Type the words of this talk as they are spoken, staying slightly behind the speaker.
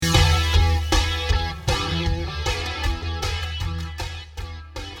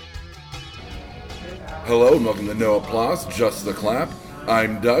Hello and welcome to No Applause, Just the Clap.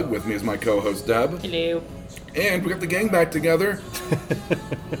 I'm Doug, with me is my co-host Deb. Hello. And we got the gang back together.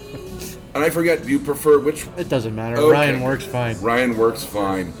 And I forget, do you prefer which? It doesn't matter. Okay. Ryan works fine. Ryan works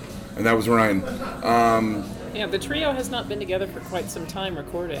fine. And that was Ryan. Yeah, the trio has not been together for quite some time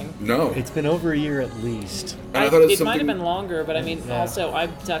recording. No. It's been over a year at least. And I thought it was it might have something- been longer, but I mean, Yeah. also,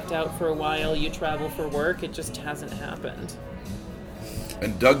 I've ducked out for a while. You travel for work. It just hasn't happened.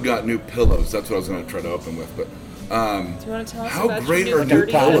 And Doug got new pillows. That's what I was going to try to open with. But Do you want to tell us How about great your are new new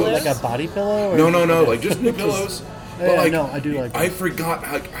dirty pillows? pillows? Like a body pillow? Or no, like just new pillows. Yeah, no, I do like I that. forgot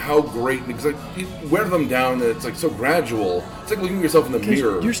how great, because you wear them down and it's like so gradual. It's like looking at yourself in the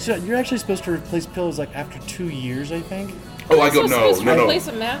mirror. You're actually supposed to replace pillows like after 2 years, I think. Oh, I go, You're supposed to no. replace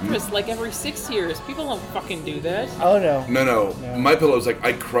a mattress like every 6 years. People don't fucking do that. Oh no. No. My pillows, like,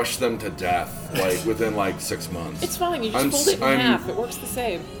 I crush them to death, like, within, like, 6 months. It's fine. You just I'm fold it in I'm- half. It works the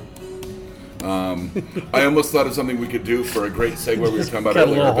same. I almost thought of something we could do for a great segue we were talking about Cut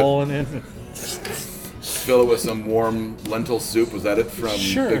a earlier, little but hole in it. fill it with some warm lentil soup. Was that it from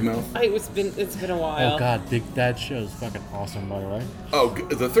Sure. Big Mouth? It's been a while. Oh god, That show is fucking awesome, by the way. Oh,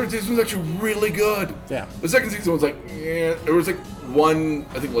 the third season was actually really good. Yeah. The second season was like, there was like one,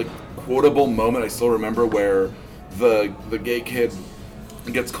 I think, like, quotable moment I still remember where the gay kid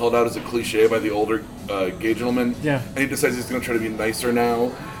gets called out as a cliche by the older gay gentleman. Yeah. And he decides he's going to try to be nicer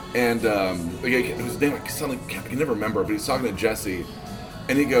now. And the gay kid, whose name I can never remember, but he's talking to Jesse,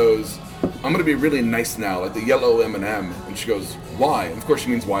 and he goes, "I'm going to be really nice now, like the yellow M&M." And she goes, "Why?" And of course she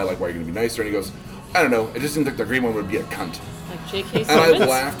means why, like, why are you going to be nicer? And he goes, "I don't know. It just seems like the green one would be a cunt." Like J.K. And I Simmons.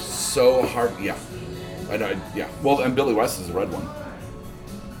 laughed so hard. Yeah, I know. Yeah. Well, and Billy West is the red one,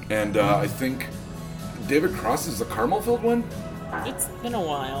 and I think David Cross is the caramel-filled one. It's been a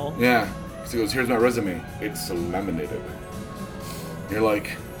while. Yeah. So he goes, "Here's my resume. It's laminated." You're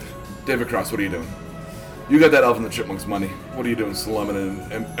like, David Cross, what are you doing? You got that Alvin and the Chipmunks money. What are you doing slumming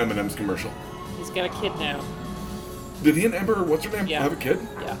an M&M's commercial? He's got a kid now. Did he and Amber, what's her name, Yeah. have a kid?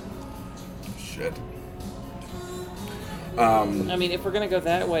 Yeah. Shit. I mean, if we're gonna go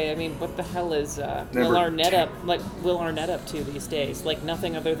that way, I mean, what the hell is Will Never- Arnett up to these days? Like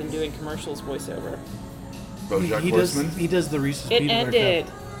nothing other than doing commercials voiceover. BoJack He does. Horseman He does the Reese's It peanut ended.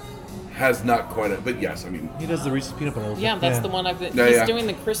 butter. has not quite, but yes, I mean, He does the Reese's peanut butter. Yeah, that's the one I've been. Yeah, he's yeah. doing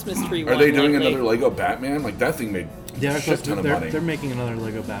the Christmas tree are one. they doing lately. another Lego Batman? Like, that thing made They're, a shit ton of money. they're making another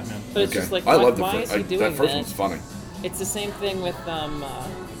Lego Batman. But it's just like, I why, love the why first. is he doing that first that? one's funny. It's the same thing with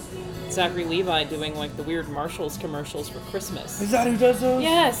Zachary Levi doing like the weird Marshalls commercials for Christmas. Is that who does those?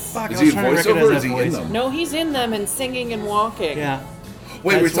 Yes. Fuck, Is I he was a trying to voiceover recognize or is that he in voice. them? No, he's in them and singing and walking. Yeah.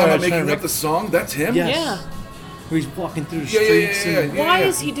 Wait, we're That's talking why I about was trying making to up the song? That's him? Yes. Yeah. He's walking through the Yeah, yeah, streets yeah, and yeah. Why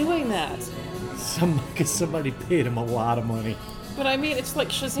is he doing that? because somebody paid him a lot of money. But I mean, it's like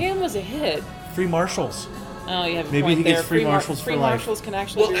Shazam was a hit. Free Marshalls. Oh, you have a Maybe point he there. gets free Marshalls Free for life. Marshalls can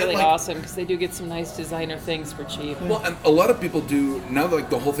actually Well, be and, really like- awesome because they do get some nice designer things for cheap. Well, and a lot of people do, now that, like,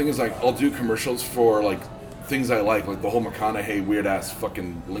 the whole thing is, like, I'll do commercials for, like, things I like the whole McConaughey weird-ass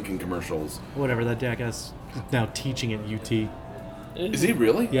fucking Lincoln commercials. Whatever, that jackass is now teaching at UT. Is he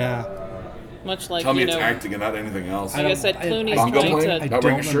really? Yeah. Much like Tell me you it's know, acting and not anything else. like I said, Clooney's Bongo trying playing? to. I Not don't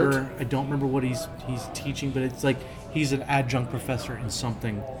wearing a shirt? remember. I don't remember what he's teaching, but it's like he's an adjunct professor in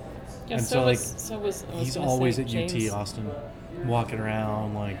something. Yeah, and so, so, like, was, I was He's gonna always say, at James, UT Austin, walking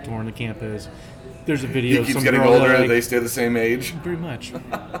around like touring the campus. There's a video He of keeps some getting girl older, that, like, they stay the same age. pretty much.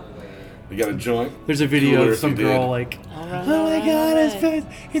 You got a joint? There's a video Cooler of if some you girl did. like, All right, "Oh my all God, right.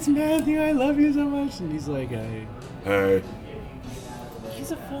 it's Matthew. I love you so much," and he's like, Hey.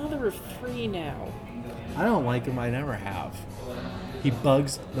 He's a father of 3 now. "I don't like him. I never have. He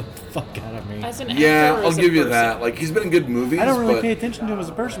bugs the fuck out of me. As an Yeah, actor, or I'll as a give you person? that. Like, he's been in good movies, I don't really but pay attention to him as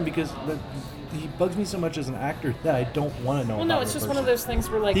a person because he bugs me so much as an actor that I don't want to know. Well, about no, it's him just as a one of person. those things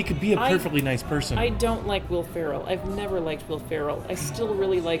where like He could be a I- perfectly nice person. I don't like Will Ferrell. I've never liked Will Ferrell. I still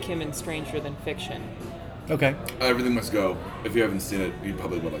really like him in Stranger Than Fiction. Okay. Everything Must Go. If you haven't seen it, you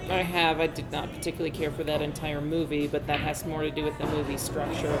probably would like I that. have. I did not particularly care for that entire movie, but that has more to do with the movie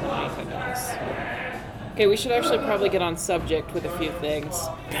structure than anything else. Okay, we should actually probably get on subject with a few things.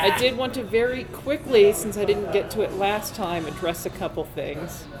 I did want to very quickly, since I didn't get to it last time, address a couple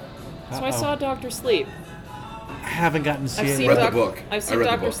things. So I Uh-oh. saw Dr. Sleep. I haven't gotten to see I've it. seen, Read the book. I've I seen read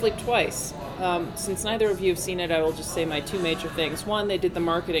the Dr. book. Sleep twice. Since neither of you have seen it, I will just say my 2 major things. 1, they did the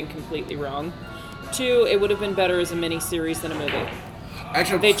marketing completely wrong. 2, it would have been better as a miniseries than a movie.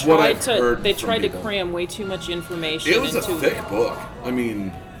 Actually, They that's what tried I've to heard they from tried to people. cram way too much information It was a into thick book. I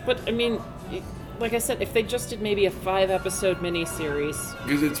mean, But I mean, like I said, if they just did maybe a 5-episode miniseries,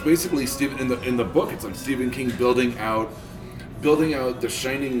 because it's basically Stephen in the book. It's like Stephen King building out building out the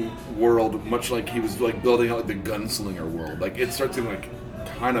Shining world, much like he was like building out the Gunslinger world. Like it starts to like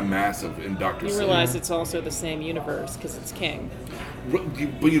kind of massive in Doctor You Sleep. realize it's also the same universe because it's King.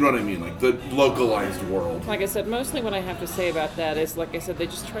 But you know what I mean, like the localized world. Like I said, mostly what I have to say about that is, like I said, they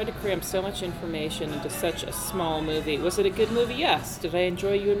just tried to cram so much information into such a small movie. Was it a good movie? Yes. Did I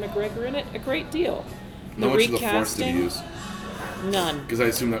enjoy Ewan McGregor in it? A great deal. How much of the Force did he use? None. Because I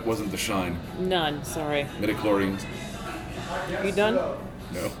assume that wasn't The Shine. None. Sorry. Midichlorians? You done?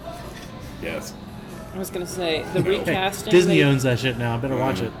 No. Yes. I was gonna say the No. recasting. Disney owns that shit now. Better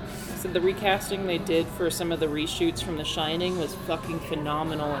watch it. So the recasting they did for some of the reshoots from The Shining was fucking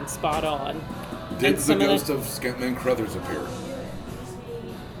phenomenal and spot on. Did And the some of ghost of Scatman Crothers appear?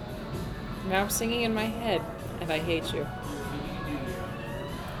 Now I'm singing in my head, and I hate you.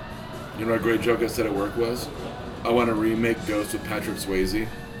 You know what a great joke I said at work was? I want to remake Ghost with Patrick Swayze.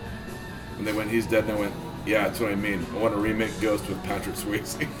 And they went, he's dead. And I went, yeah, that's what I mean. I want to remake Ghost with Patrick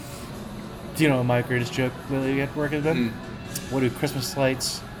Swayze. Do you know what my greatest joke really at work has been? What do Christmas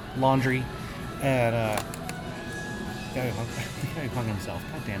lights, laundry, and the guy who hung himself.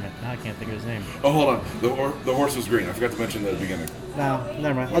 God damn it! Now I can't think of his name. Oh, hold on. The horse was green. I forgot to mention that at the beginning. No,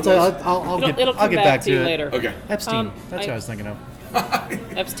 never mind. I'll tell you. It'll I'll come get back to you it. later. Okay. Epstein. That's what I was thinking of.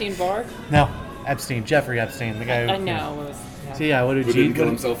 Epstein Barr? No, Epstein. Jeffrey Epstein. The guy who. I know. It was, yeah. So yeah, what did Who didn't kill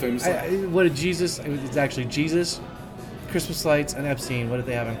himself famously? What did Jesus? It's actually Jesus, Christmas lights, and Epstein. What did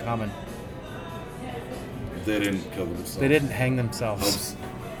they have in common? They didn't kill themselves. They didn't hang themselves.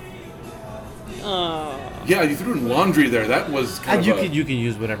 Yeah, you threw in laundry there. That was kind of You can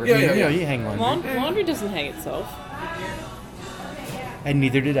use whatever. Yeah, I mean, yeah, you know, yeah. you hang laundry. Laundry doesn't hang itself. And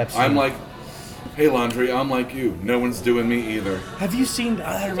neither did Epstein. I'm like, hey, laundry, I'm like you. No one's doing me either. Have you seen? That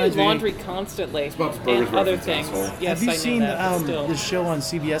I do reminds me. laundry constantly. Bob's Burgers and other reference, things. asshole. Yes, Have you I know seen that, but still. the show on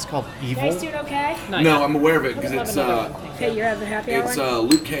CBS called Evil? Guys doing okay? Not No, yet. I'm aware of it because We'll have it's another one, thank you. Okay, you're having happy hour? it's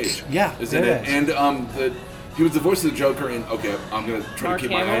Luke Cage. Yeah, is in there it, it is. and he was the voice of the Joker. And okay, I'm gonna try Mark to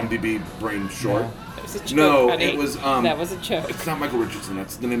keep my Hamill? IMDb brain short. That was a joke, No, honey. it was that was a joke. It's not Michael Richardson.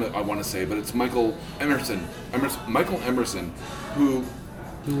 That's the name that I want to say, but it's Michael Emerson. Michael Emerson, who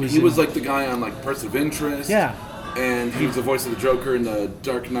was he in- was like the guy on like Person of Interest. Yeah. And he was the voice of the Joker in the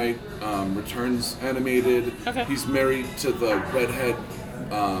Dark Knight Returns animated. Okay. He's married to the redhead,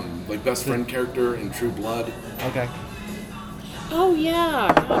 like best friend character in True Blood. Okay. Oh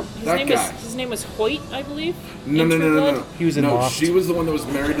yeah. God. That guy. His name was Hoyt, I believe. No, in no, True no, no, Blood? no. He was in No, Lost. she was the one that was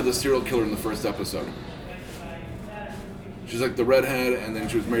married to the serial killer in the first episode. She's like the redhead, and then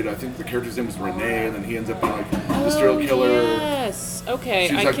she was married to, I think the character's name was Renee, and then he ends up being like the serial killer. Yes. Okay.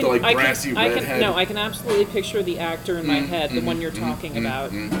 She's I like can, the, like, I brassy can, I can, redhead. no, I can absolutely picture the actor in my head, the one you're talking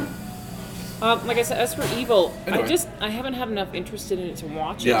about. Like I said, as for Evil, Anyway. I haven't had enough interest in it to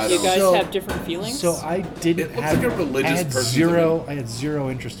watch it. Yeah, I You know. guys So- have different feelings. So I didn't It looks have. like a religious I had person's zero. I had zero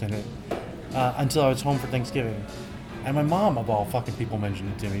interest in it until I was home for Thanksgiving, and my mom of all fucking people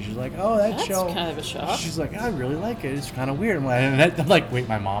mentioned it to me. She's like, "Oh, that That's show." kind of a shock. She's like, "I really like it. It's kind of weird." I'm like, "Wait,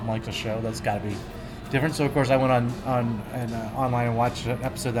 my mom likes a show. That's got to be different." So of course I went on online and watched an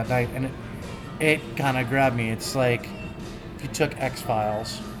episode that night, and it kind of grabbed me. It's like if you took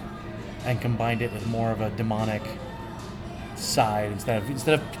X-Files and combined it with more of a demonic side instead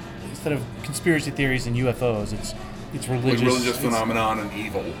of conspiracy theories and UFOs. It's Like religious. religious it's- phenomenon and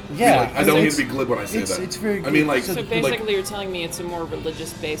evil. Yeah, I don't need it's- to be glib when I say it's- that. it's very I mean, good. like, So So like, basically, you're telling me it's a more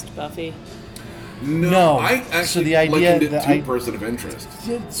religious-based Buffy. No. I So actually the idea likened it that to I- Person of Interest.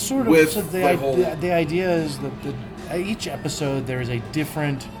 It's sort of. With So the whole- the idea is that each episode there is a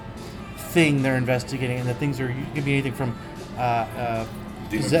different thing they're investigating, and the things are it could be anything from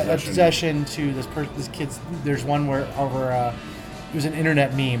Demon possession to this kid's. There's one where it was an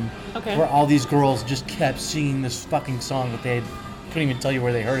internet meme Okay. where all these girls just kept singing this fucking song that they couldn't even tell you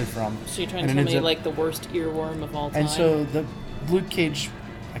where they heard it from. So you're trying And to it tell ends me up- like the worst earworm of all time? And so the Luke Cage,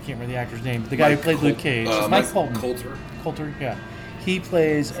 I can't remember the actor's name, but the guy who played Luke Cage, Mike Colton. Coulter. Yeah, he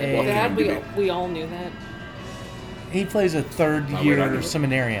plays Well, a. Dad, IMDb. we all knew that. He plays a third Oh, year wait, I knew it.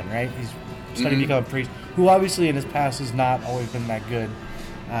 seminarian, right? He's studying to become a priest, who obviously in his past has not always been that good.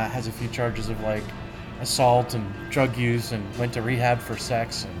 Has a few charges of like assault and drug use, and went to rehab for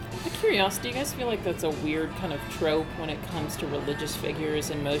sex. And Out of curiosity, you guys feel like that's a weird kind of trope when it comes to religious figures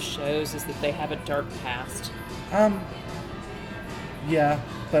in most shows, is that they have a dark past? yeah,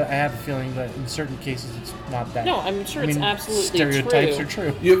 but I have a feeling that in certain cases it's not that. No, I'm sure I it's mean, absolutely stereotypes true.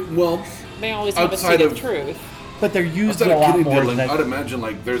 are true, Well, They always have a Outside seed of of- truth. but they're used outside a of lot kitty more diddling, than I'd that. imagine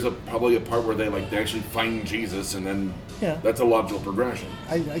like there's probably a part where they actually find Jesus, and then Yeah. that's a logical progression.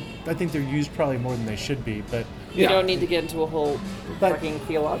 I think they're used probably more than they should be, but. You Yeah. don't need to get into a whole But- freaking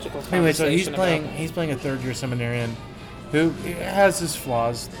theological conversation Anyway, so about he's playing a third year seminarian, who has his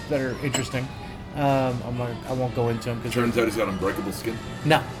flaws that are interesting. I won't go into them because Turns out he's got unbreakable skin.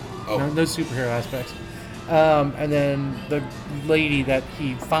 no, Oh. no superhero aspects. And then the lady that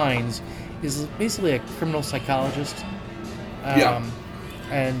he finds is basically a criminal psychologist. Yeah.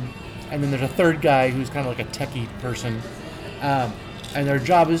 And then there's a third guy who's kind of like a techie person. And their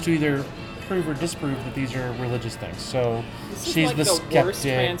job is to either prove or disprove that these are religious things. So This is she's like the the skeptic. worst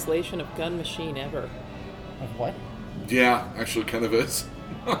translation of gun machine ever. Of what? Yeah, actually, kind of is.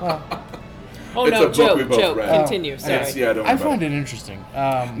 Oh It's a no, book Joe, we both Joe, read. continue. Sorry. Yes, yeah, don't worry I about find it. it interesting.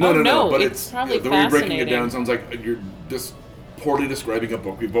 No, But it's probably the way you're breaking it fascinating. down sounds like you're just poorly describing a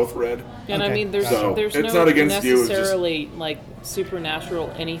book we both read. And I Okay. mean, there's So, there's it's no not against you, it's just- necessarily like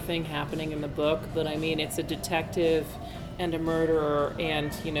supernatural anything happening in the book, but I mean, it's a detective and a murderer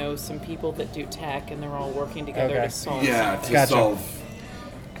and some people that do tech, and they're all working together Okay. to solve Yeah, something. to Gotcha. solve.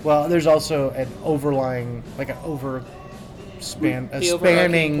 Well, there's also an overlying, like an The overarching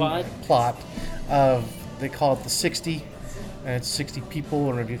spanning plot? of, they call it the 60, and it's 60 people,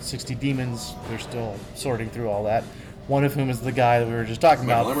 or maybe it's 60 demons. They're still sorting through all that. One of whom is the guy that we were just talking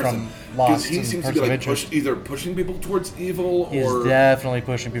about from Lost he and seems to Parts be of like Interest. either pushing people towards evil He's or definitely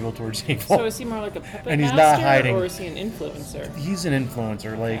pushing people towards evil. So is he more like a puppet And he's not master, hiding. or is he an influencer? He's an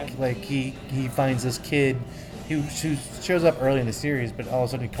influencer. Okay. Like he finds this kid who shows up early in the series, but all of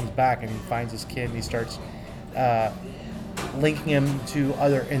a sudden he comes back and he finds this kid and he starts linking him to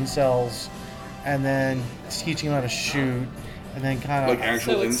other incels, and then teaching him how to shoot, and then kind of like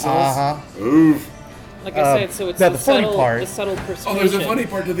actual So it's- incels. Oof. Like I said, so it's now the, the funny subtle, part- the subtle persuasion. Oh, there's a funny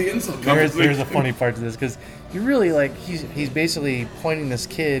part to the incel There's conversation. a funny part to this because you really like he's basically pointing this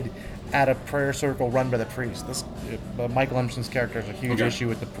kid at a prayer circle run by the priest. This Michael Emerson's character has a huge Okay. issue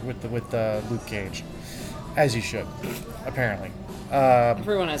with Luke Cage, as you should, apparently.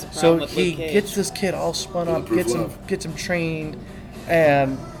 Everyone has a problem So with he Luke Cage. gets this kid all spun up, Bulletproof love. gets him trained,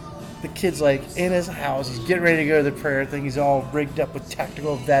 and the kid's like in his house. He's getting ready to go to the prayer thing. He's all rigged up with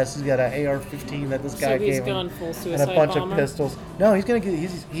tactical vests. He's got an AR-15 that this guy So he's gave him, gone full and a suicide bunch bomber? of pistols. No, he's gonna get.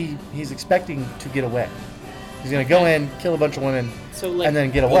 He's expecting to get away. He's gonna go in, kill a bunch of women, So, like- and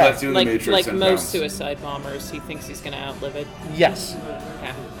then get Well, away. that's the like Matrix and most Bounce. suicide bombers, he thinks he's going to outlive it. Yes,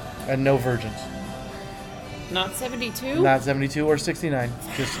 Yeah. and no virgins. Not 72? Not 72 or 69.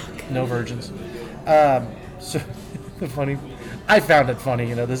 Just no virgins. So the funny, I found it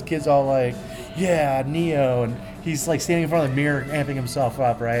funny. This kid's all like, "Yeah, Neo," and he's like standing in front of the mirror, amping himself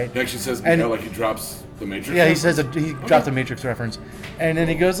up, right? He actually says, And- like he drops the Matrix. Yeah, he says he dropped the Matrix reference, and then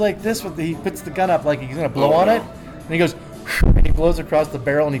he goes like this he puts the gun up like he's gonna blow Oh, on no. it, and he goes, and he blows across the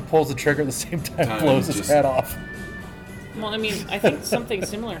barrel, and he pulls the trigger at the same time, Time blows his just- head off. Well, I mean, I think something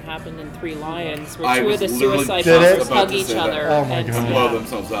similar happened in Three Lions, where I two of was the literally suicide Did it? bombers about hug to each say that. other. Oh my and, God. and blow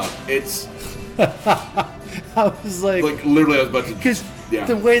themselves up. It's I was like, literally I was about to. because Yeah.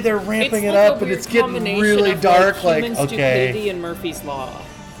 the way they're It's ramping like it up a and weird it's getting combination really of, dark, like human okay. stupidity and Murphy's Law.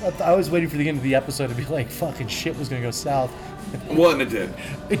 I was waiting for the end of the episode to be like, fucking shit was gonna go south. Well, and it did.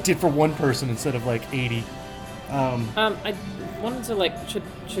 It did for one person instead of like 80. I wanted to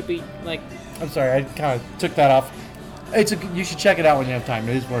should be like. I'm sorry, I kind of took that off. You should check it out when you have time.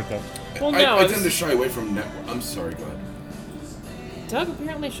 It is worth it. Well, no, I I tend to was, shy away from network. I'm sorry, go ahead. Doug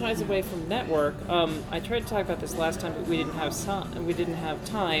apparently shies away from network. I tried to talk about this last time, but we didn't have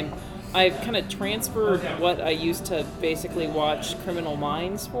time. I've kind of transferred what I used to basically watch Criminal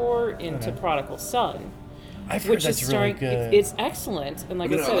Minds for into Okay. Prodigal Son, I've heard which that's is starring. really good. It's excellent, and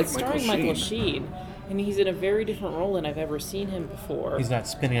like I I mean, I said, like it's Michael starring Michael Sheen. Sheen, and he's in a very different role than I've ever seen him before. He's not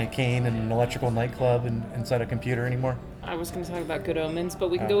spinning a cane in an electrical nightclub inside a computer anymore. I was going to talk about Good Omens, but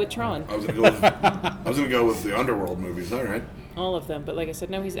we can go with Tron, I was gonna go with the Underworld movies. All right. all of them. But like I said,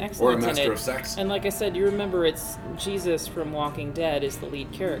 no, he's Or a excellent in Master it. of Sex. And like I said, you remember it's Jesus from Walking Dead is the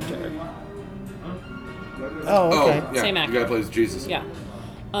lead character. Oh, okay. Oh, yeah. Same The actor. guy plays Jesus. Yeah.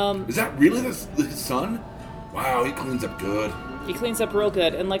 Is that really his son? Wow, he cleans up good. He cleans up real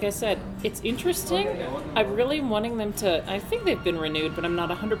good, and like I said, it's interesting. I'm really wanting them to. I think they've been renewed, but I'm not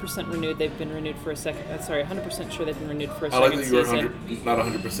 100% renewed. They've been renewed for a second. 100% sure they've been renewed for a I like second that you were season. not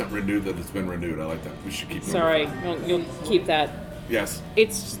 100% renewed. That it's been renewed. I like that. We should keep. Sorry, you'll keep that. Yes.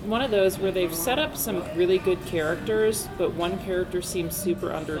 It's one of those where they've set up some really good characters, but one character seems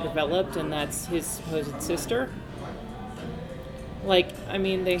super underdeveloped, and that's his supposed sister. Like, I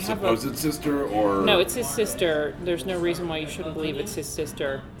mean, they have Supposed sister or No, it's his sister. There's no reason why you shouldn't believe it's his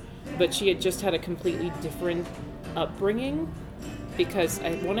sister. But she had just had a completely different upbringing because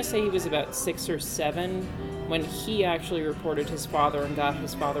I want to say he was about 6 or 7 when he actually reported his father and got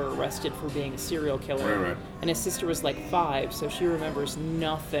his father arrested for being a serial killer. Right. And his sister was like 5, so she remembers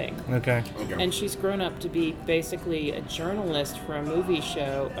nothing. Okay. And she's grown up to be basically a journalist for a movie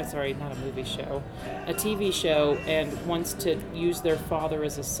show. Sorry, not a movie show. A TV show, and wants to use their father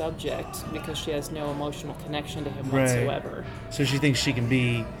as a subject because she has no emotional connection to him Right. whatsoever. So she thinks she can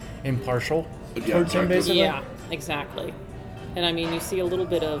be impartial Yeah, towards him, exactly. basically? Yeah, exactly. And I mean, you see a little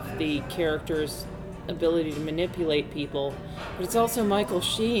bit of the character's ability to manipulate people, but it's also Michael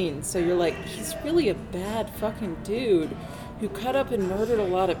Sheen, so you're like, he's really a bad fucking dude who cut up and murdered a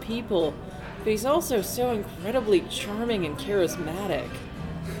lot of people, but he's also so incredibly charming and charismatic.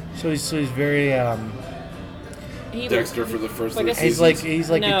 So he's very, He Dexter for the first like 3 I said, seasons. he's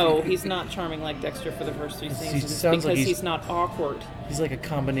like no, he's not charming like Dexter for the first 3 seasons sounds like because he's- he's not awkward. he's like a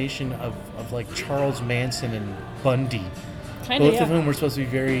combination of like Charles Manson and Bundy. Kind of, Both of whom were supposed to be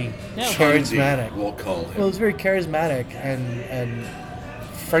very No. charismatic. We'll call him. Well, it's very charismatic and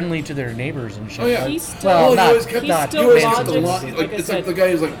friendly to their neighbors and shit. Oh, yeah. He's still, Well, he not- always kept, he's not still he always Manson, kept the logic. lawn. Like I It's said, like the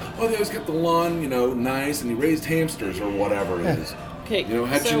guy who's like, oh, they always kept the lawn, nice, and he raised hamsters or whatever it is. okay,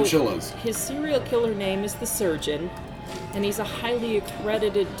 Had so chinchillas. His serial killer name is the Surgeon, and he's a highly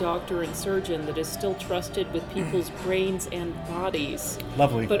accredited doctor and surgeon that is still trusted with people's brains and bodies,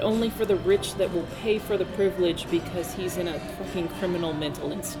 Lovely. but only for the rich that will pay for the privilege because he's in a fucking criminal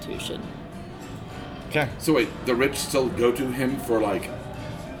mental institution. Okay. So wait, the rich still go to him for like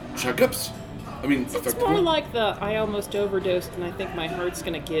checkups? I mean, It's effectively. more like the I almost overdosed and I think my heart's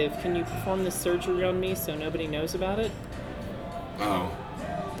gonna give. Can you perform this surgery on me so nobody knows about it? Oh,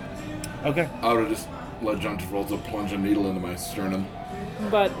 Okay. I would have just let John Travolta plunge a needle into my sternum.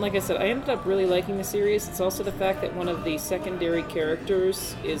 But like I said, I ended up really liking the series. It's also the fact that one of the secondary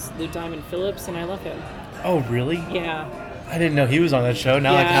characters is Lou Diamond Phillips, and I love him. Oh, really? Yeah. I didn't know he was on that show.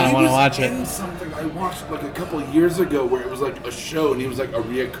 Now I Yeah. kind of He want to was watch in it. something I watched like a couple of years ago where it was like a show and he was like a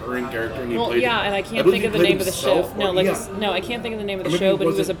reoccurring character and he Well, played. yeah, and I can't believe think he of the played name of the show. himself, No, or- like yeah. no, I can't think of the name of the Maybe show. But he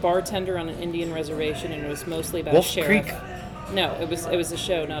was was a it- bartender on an Indian reservation, and it was mostly about Wolf a sheriff. Creek? No, it was a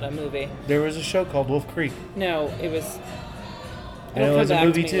show, not a movie. There was a show called Wolf Creek. No, it was. I know it It'll was come a back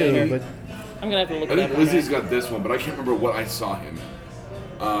movie to me too, later. but I'm gonna have to look I it up. think Lizzie's got this one, but I can't remember what I saw him.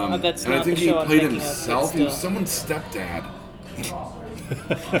 That's And I not think the he show I'm played thinking of, but himself. He was still. someone's stepdad.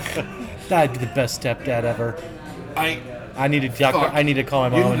 that'd be the best stepdad ever. I need to Fuck. I need to call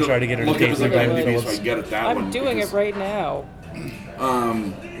my You mom need and try to get her to look date up his Lou Diamond IMDb so I Phillips. get it that one. I'm doing it because, right now.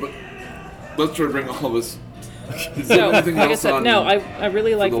 But let's try to bring all this. Is there So, anything like I else said, on- no, I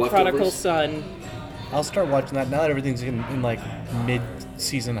really like The The Prodigal Leftovers? Son. I'll start watching that now that everything's in like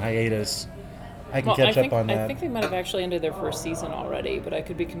mid-season hiatus. I can Well, catch up on I that. think they might have actually ended their first season already, but I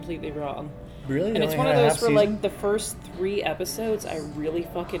could be completely wrong. Really? And They it's only one of had a those half where, season? like, the first 3 episodes, I really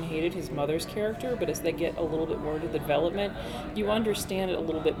fucking hated his mother's character, but as they get a little bit more into the development, you understand it a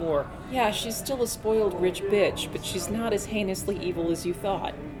little bit more. Yeah, she's still a spoiled rich bitch, but she's not as heinously evil as you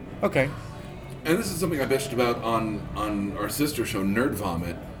thought. Okay. And this is something I bitched about on our sister show, Nerd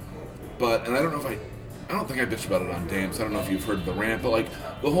Vomit. And I don't know if I don't think I bitched about it on Damn, so I don't know if you've heard the rant, but like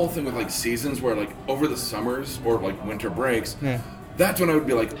the whole thing with like seasons where like over the summers or like winter breaks, Yeah. that's when I would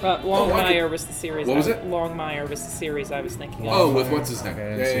be like, I Longmire could- was the series. What was it? Longmire was the series I was thinking of. Oh, with what's his name? Okay, I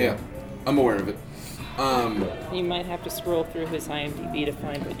Yeah, didn't see yeah, yeah. I'm aware of it. You might have to scroll through his IMDb to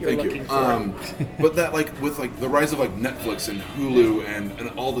find what you're Thank looking you. for. But that like with like the rise of like Netflix and Hulu and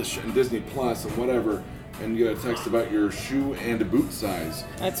all this shit and Disney Plus and whatever, and you get a text about your shoe and a boot size.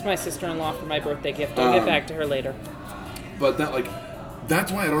 That's my sister-in-law for my birthday gift. I'll get back to her later. But that like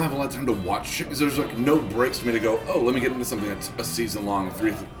that's why I don't have a lot of time to watch shit because there's like no breaks for me to go, oh, let me get into something that's a season long,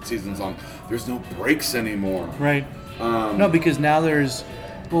 3 seasons long. There's no breaks anymore. Right. No, because now there's,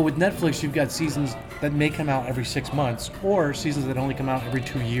 well, with Netflix, you've got seasons that may come out every 6 months, or seasons that only come out every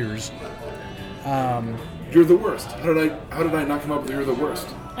 2 years. You're the worst. How did I not come up with You're the Worst?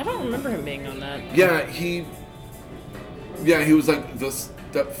 I don't remember him being on that. Yeah, he was like the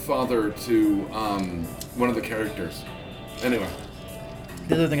stepfather to one of the characters. Anyway,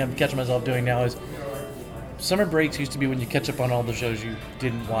 The other thing I'm catching myself doing now is summer breaks used to be when you catch up on all the shows you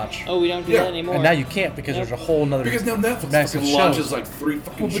didn't watch. Oh, we don't do Yeah. that anymore. And now you can't because Nope. there's a whole nother because now Netflix massive fucking shows. launches like 3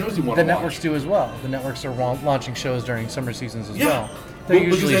 fucking Well, but shows you want the to networks watch. do as well. The networks are launching shows during summer seasons as Yeah, well. They're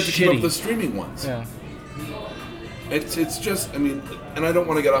because usually they have to keep up shitty. the streaming ones. Yeah. It's just, I mean, and I don't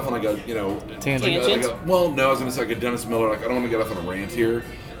want to get off on like a, Tangent. well, no, I was going to say like a Dennis Miller, like I don't want to get off on a rant here,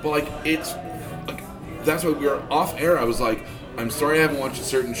 but like it's, like that's why we were off air. I was like, I'm sorry I haven't watched a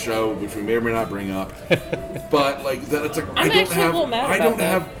certain show, which we may or may not bring up, but like that it's like I'm I actually a little mad I about don't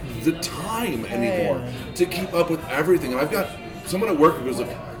that. have the time anymore to keep up with everything, and I've got someone at work who goes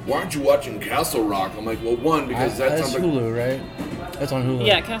like, why aren't you watching Castle Rock? I'm like, well, one, because that that's sounds like... Hulu, right? That's on Hulu.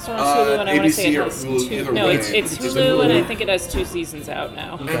 Yeah, Castle Rock's Hulu, and I want to say ABC it or has Hulu, two. either No, way. it's It's Hulu, and I Hulu. think it has 2 seasons out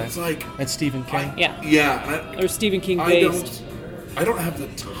now. And it's like... That's Stephen King. Yeah. Yeah. Or Stephen King I based. I don't have the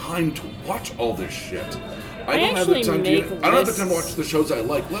time to watch all this shit. I don't have the actually time make to. I don't have the time to lists. watch the shows I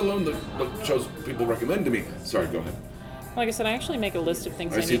like, let alone the shows people recommend to me. Sorry, go ahead. Like I said, I actually make a list of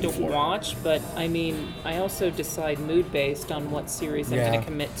things I I see need the to floor. watch, but I mean, I also decide mood based on what series I'm Yeah. going to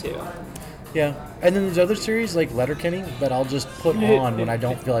commit to. Yeah, and then there's other series like Letterkenny that I'll just put on when I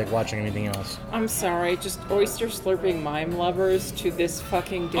don't feel like watching anything else. I'm sorry, just oyster slurping mime lovers to this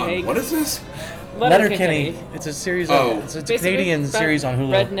fucking day. What is this? Letterkenny. It's a series. Oh. It's a Basically, Canadian about series on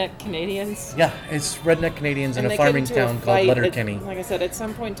Hulu. Redneck Canadians. Yeah, it's redneck Canadians in And a they get farming into town a called fight Letterkenny. Like I said, at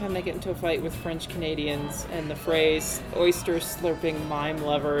some point in time, they get into a fight with French Canadians, and the phrase "oyster slurping mime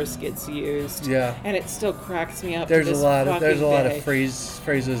lovers" gets used. Yeah. and it still cracks me up. There's to a this lot of day.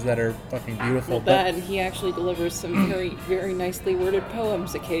 phrases that are fucking beautiful. Well, that, and he actually delivers some very nicely worded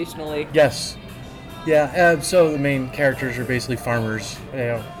poems occasionally. Yes. Yeah, so the main characters are basically farmers, you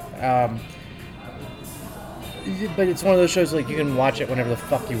know. But it's one of those shows like you can watch it whenever the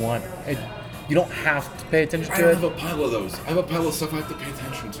fuck you want. You don't have to pay attention I to have it. a pile of those. I have a pile of stuff I have to pay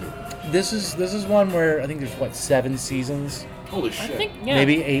attention to. This is one where I think there's 7 seasons, Holy I shit. think, yeah.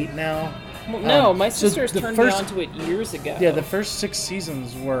 maybe 8 now. Well, no, my so sisters the turned first- me onto it years ago. Yeah, the first 6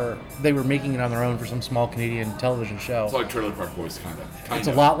 seasons were they were making it on their own for some small Canadian television show. It's like Trailer Park Boys, kind of. It's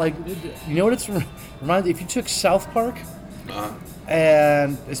a lot like, you know what it's reminded. If you took South Park, Uh,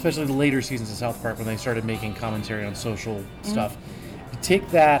 and especially the later seasons of South Park when they started making commentary on social stuff, you take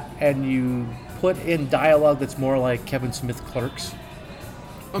that and you put in dialogue that's more like Kevin Smith Clerks,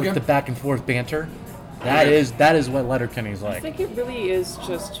 okay. with the back and forth banter. Okay. That is what Letterkenny's I like. think it really is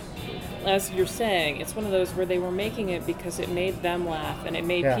just, as you're saying, it's one of those where they were making it because it made them laugh and it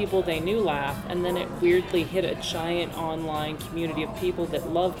made Yeah. people they knew laugh, and then it weirdly hit a giant online community of people that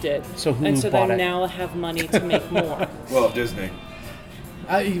loved it. So Hulu and so bought they it. now have money to make more. Well, Disney.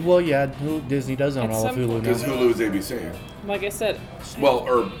 Disney does own At all of some Hulu point- Because now. Hulu is ABC. Like I said, Well,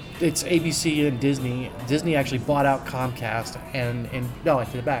 or It's ABC and Disney. Disney actually bought out Comcast and no, I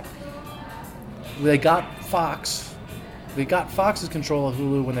take it back. They got Fox. They got Fox's control of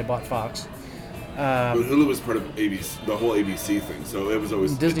Hulu when they bought Fox. but Hulu was part of ABC, the whole ABC thing. So it was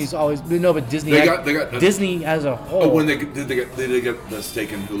always Disney's always no, but Disney. They got- Disney as a whole. Oh, when they get the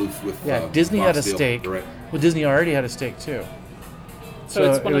stake in Hulu with yeah, Disney Fox had a deal. stake. Right. Well, Disney already had a stake too. So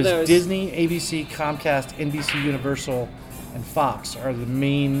it's one it of was those- Disney, ABC, Comcast, NBC Universal, and Fox are the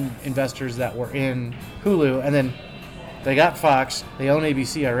main investors that were in Hulu, and then they got Fox. They own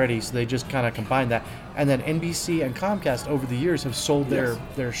ABC already, so they just kind of combined that. And then NBC and Comcast over the years have sold Yes.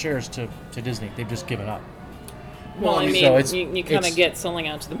 their shares to Disney. They've just given up. well, I mean, so it's- you kind it's- of get selling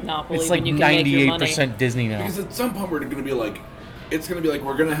out to the monopoly It's like when you can make your money. 98% Disney now. Because at some point we're going to be like, it's going to be like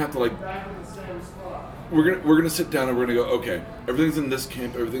we're going to have to like, we're gonna sit down and we're gonna go, okay, everything's in this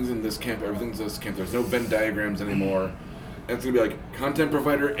camp, everything's in this camp, everything's in this camp. There's no Venn diagrams anymore. And it's gonna be like content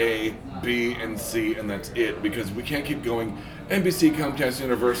provider A, B, and C, and that's it, because we can't keep going NBC, Comcast,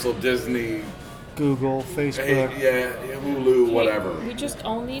 Universal, Disney, Google, Facebook. Hulu, whatever. We just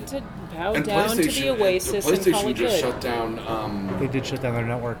all need to bow And down to the Oasis and call PlayStation it just good. shut down. They did shut down their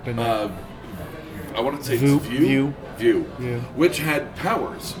network, didn't they? I want to say View. it's View, View. which had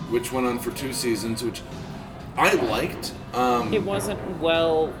Powers, which went on for 2 seasons, which I liked. It wasn't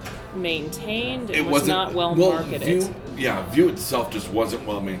well maintained. It was wasn't not well marketed. View itself just wasn't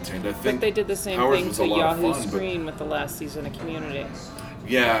well maintained. I think But they did the same Powers thing was to a lot Yahoo of fun, but- Screen with the last season of Community.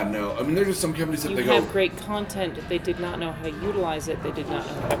 Yeah, no. I mean, there's just some companies that You they have go, great content. They did not know how to utilize it. They did not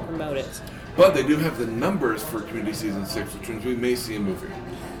know how to promote it. but they do have the numbers for Community Season 6, which means we may see a movie.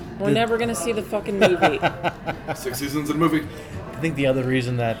 We're never going to see the fucking movie. 6 seasons in a movie. I think the other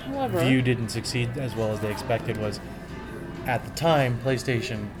reason that However- View didn't succeed as well as they expected was, at the time,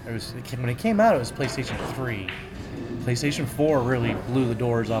 PlayStation. When it came out, it was PlayStation 3. PlayStation 4 really blew the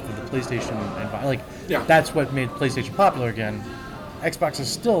doors off of the PlayStation, and Yeah. that's what made PlayStation popular again. Xbox is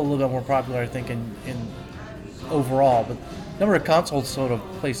still a little bit more popular, I think, in overall, but number of consoles sold of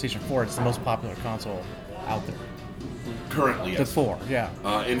PlayStation 4, it's the most popular console out there. Currently, The yes. 4, yeah.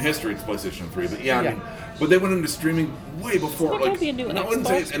 In history, it's PlayStation 3, but yeah, I Yeah. mean, but they went into streaming way before. There might Like, be a new and I wouldn't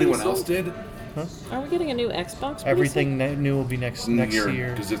say Xbox anyone pretty else soon. did. Are we getting a new Xbox? pretty Everything new will be next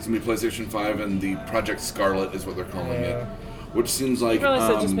year. Because it's gonna be PlayStation 5 and the Project Scarlet is what they're calling it, Yeah. which seems like soon? I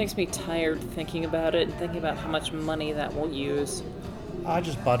realize that just makes me tired thinking about it and thinking about how much money that will use. I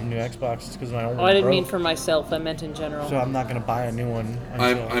just bought a new Xbox because my old Oh, one I didn't broke. mean for myself. I meant in general. So I'm not going to buy a new one.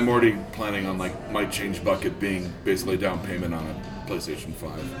 Until, I'm already planning on like my change bucket being basically down payment on a PlayStation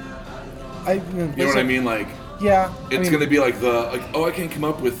 5. You know what I mean? Like, Yeah. it's gonna be like I can't come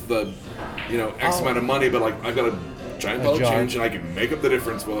up with the, X amount of money, but like I've got a giant pile of jar. change and I can make up the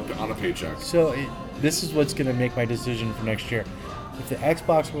difference on a paycheck. So this is what's going to make my decision for next year. If the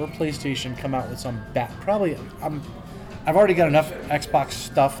Xbox or PlayStation come out with some I've already got enough Xbox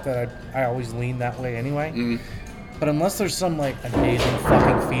stuff that I always lean that way anyway. Mm-hmm. But unless there's some like amazing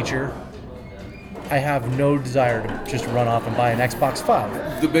fucking feature, I have no desire to just run off and buy an Xbox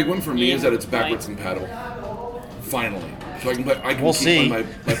 5. The big one for me is that it's backwards compatible. Finally, so I can play. I can We'll keep see. my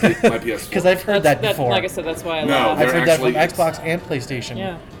PS4. Because I've heard that before. Like I said, that's why I No, laughed. I've they're heard that from actually- Xbox and PlayStation.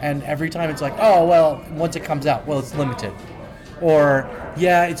 Yeah. And every time it's like, oh, well, once it comes out, well, it's limited. Or,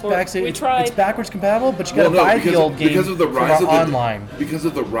 yeah, it's, Or, we it's tried. backwards compatible, but you got to buy the old game because of the from rise our of online. Because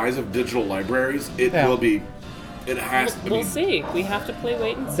of the rise of digital libraries, it Yeah. will be. It has. We'll see. We have to play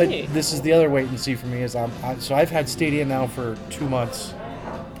wait and But see. this is the other wait and see for me is so I've had Stadia now for 2 months,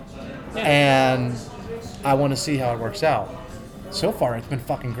 Yeah. and I want to see how it works out. So far, it's been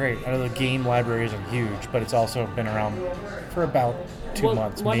fucking great. I know the game library isn't huge, but it's also been around for about 2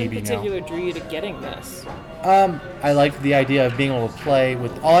 months, what maybe in particular drew you to getting this? now. I like the idea of being able to play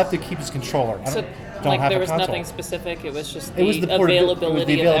with. All I have to keep is controller. I So, don't like, have there a was console. nothing specific. It was just It was the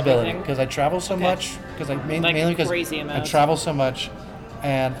availability of everything. because I travel so Okay. much. Because Like mainly because crazy I amounts. travel so much,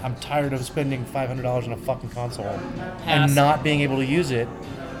 and I'm tired of spending $500 on a fucking console Pass. and not being able to use it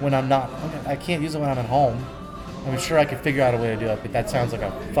when I'm not. I can't use it when I'm at home. I'm sure I could figure out a way to do it, but that sounds like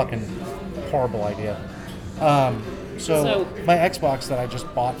a fucking horrible idea. So my Xbox that I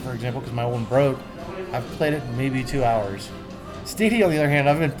just bought, for example, because my old one broke, I've played it maybe 2 hours. Stadia, on the other hand,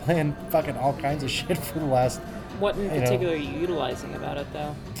 I've been playing fucking all kinds of shit for the last. What in you know. particular are you utilizing about it,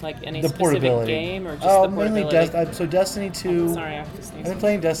 though? Like any The specific portability. game or just Oh, the mainly portability? so Destiny 2. Sorry, I have to I've sneeze. been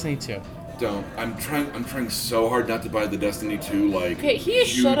playing Destiny 2. Don't. I'm trying so hard not to buy the Destiny 2 like. Okay, he is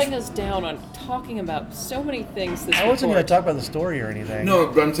huge- shutting us down on talking about so many things this I wasn't going report. to talk about the story or anything. No,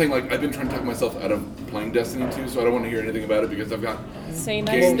 but I'm saying like I've been trying to talk myself out of playing Destiny 2, so I don't want to hear anything about it because I've got Say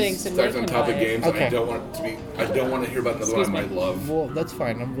nice games things and stacked make on him top buy of it. games. And Okay. I don't want it to be. I don't want to hear about another one I Excuse me. might love. Well, that's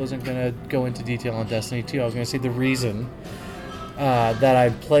fine. I wasn't going to go into detail on Destiny 2. I was going to say the reason that I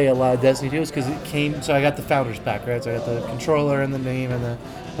play a lot of Destiny 2 is because it came. So I got the Founders Pack, right? So I got the controller and the name and a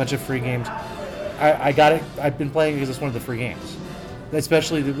bunch of free games. I got it. I've been playing because it's one of the free games.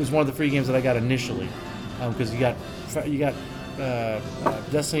 Especially, it was one of the free games that I got initially, because you got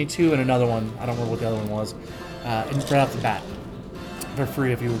Destiny 2 and another one. I don't remember what the other one was. And right off the bat, for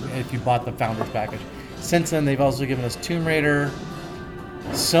free if you bought the Founders package. Since then, they've also given us Tomb Raider,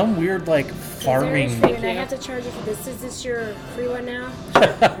 some weird like farming. Is there a free, and I have to charge you for this. Is this your free one now?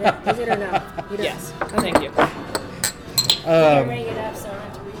 Is it or no? You don't? Yes, thank you. I'm writing it up so I don't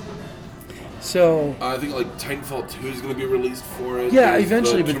have to read it. So I think like Titanfall 2 is going to be released for it. yeah, There's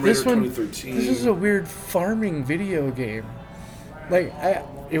eventually, the but Tomb this Raider one, 2013. this is a weird farming video game. Like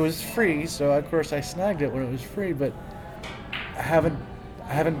it was free, so of course I snagged it when it was free, but I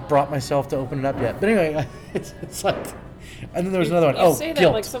haven't brought myself to open it up yet. But anyway, it's like, and then there was another one. You Oh, say that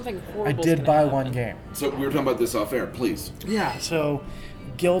Guilt. like something I horrible. did buy one game. So we were talking about this off air, please. Yeah. So,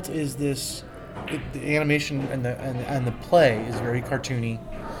 Guilt is this. The animation and the play is very cartoony,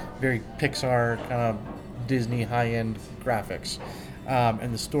 very Pixar kind of Disney high-end graphics,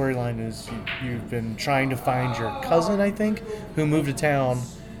 and the storyline is you've been trying to find your cousin, I think, who moved to town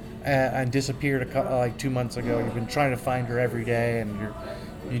and disappeared like 2 months ago. You've been trying to find her every day, and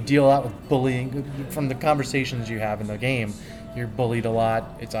you deal a lot with bullying from the conversations you have in the game. You're bullied a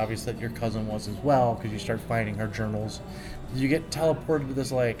lot. It's obvious that your cousin was as well because you start finding her journals. You get teleported to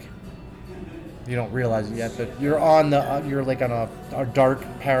this like. You don't realize it yet, but you're on a dark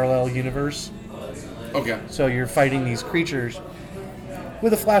parallel universe. Okay. So you're fighting these creatures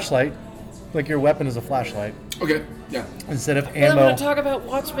with a flashlight, like your weapon is a flashlight. Okay. Yeah. Instead of Well, I'm ammo, going to talk about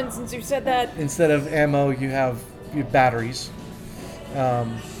Watchmen since you said that. you have batteries.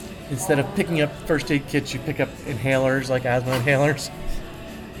 Instead of picking up first aid kits, you pick up inhalers like asthma inhalers.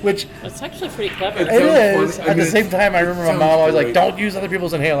 Which It's actually pretty clever. It it sounds is. fun. I At the mean, same time, I remember my sounds mom always like, great. "Don't use other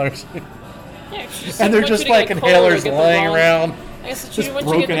people's inhalers," Yeah, she just and they're didn't want just you to like get a cold or inhalers get the laying wrong- around. I guess she just didn't want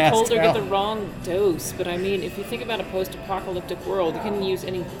you to get broken the ass cold or get the town. wrong dose, but I mean, if you think about a post-apocalyptic world, you can use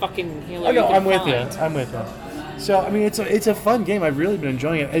any fucking inhaler Oh no, you can I'm with find. you. I'm with you. So I mean, it's a fun game. I've really been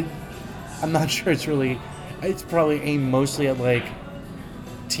enjoying it. I'm not sure it's probably aimed mostly at like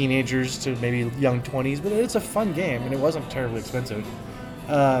teenagers to maybe young 20s, but it's a fun game and it wasn't terribly expensive.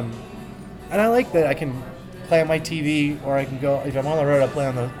 And I like that I can play on my TV, or I can go if I'm on the road. I play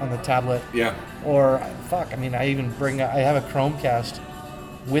on the tablet. Yeah. Or fuck, I mean, I have a Chromecast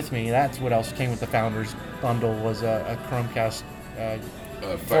with me. That's what else came with the Founders bundle was a Chromecast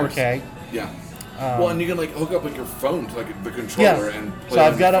 4K. Yeah. Well, and you can like hook up like your phone to like the controller and play. So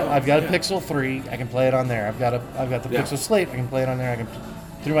I've got a Pixel 3. I can play it on there. I've got the Pixel Slate. I can play it on there.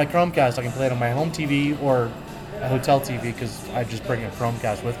 Through my Chromecast, I can play it on my home TV or a hotel TV because I just bring a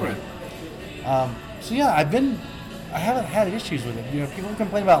Chromecast with me. Right. So yeah, I haven't had issues with it. You know, people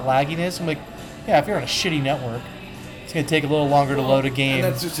complain about lagginess. I'm like, yeah, if you're on a shitty network, it's gonna take a little longer to load a game. And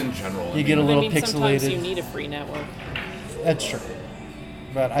that's just in general. You get a little sometimes pixelated. you need a free network. That's true.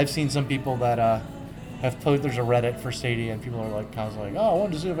 But I've seen some people that have posted. There's a Reddit for Stadia, and people are like, constantly like, oh, I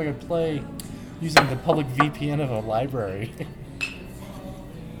wanted to see if I could play using the public VPN of a library.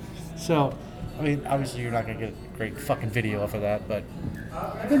 So, I mean, obviously you're not gonna get great fucking video off of that, but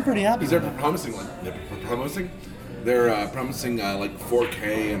I've been pretty happy. They're promising like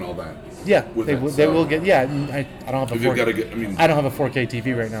 4K and all that. Yeah, with they it, so- will get. Yeah, I don't have a If you've 4K. gotta get- I mean- I don't have a 4K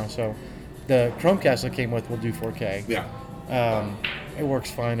TV right now, so the Chromecast that came with will do 4K. Yeah. It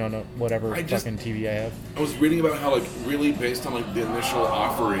works fine on whatever fucking TV I have. I was reading about how like really based on like the initial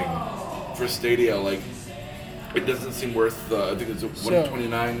offering for Stadia, like it doesn't seem worth. I think it's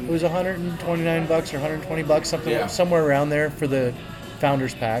 $129. It was $129 or $120, something somewhere around there for the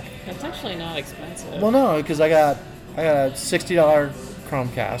Founders Pack. That's actually not expensive. Well, no, because I got a $60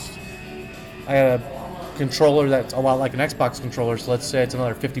 Chromecast. I got a controller that's a lot like an Xbox controller, so let's say it's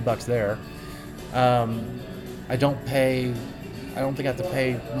another $50 there. I don't think I have to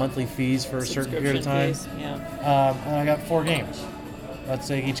pay monthly fees for a certain period of time. Fees, yeah. And I got 4 games. Let's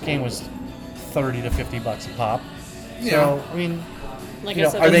say each game was $30 to $50 a pop. Yeah. So I mean, Like you I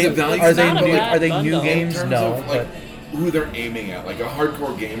know, said, are they it's not a bad new bundle. games? In terms No, of, like, but who they're aiming at, like a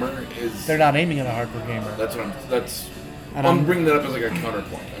hardcore gamer is. they're not aiming at a hardcore gamer. And I'm bringing that up as like a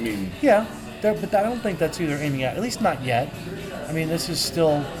counterpoint. I mean, Yeah, but I don't think that's who they're aiming at least not yet. I mean, this is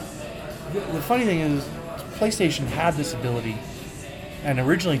still. The funny thing is, PlayStation had this ability, and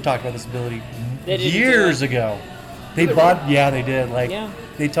originally talked about this ability They didn't do years it. ago. They bought, they did. Like, Yeah.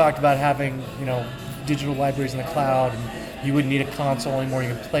 they talked about having, digital libraries in the cloud, and you wouldn't need a console anymore. You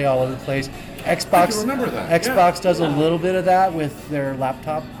can play all over the place. Xbox, I can remember that, Xbox does a little bit of that with their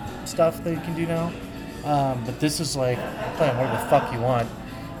laptop stuff that you can do now. But this is like playing whatever the fuck you want.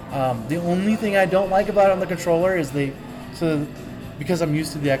 The only thing I don't like about it on the controller is because I'm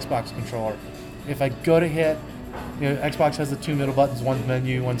used to the Xbox controller. If I go to hit, Xbox has the 2 middle buttons, one's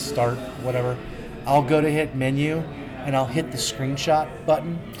menu, one's start, whatever. I'll go to hit menu, and I'll hit the screenshot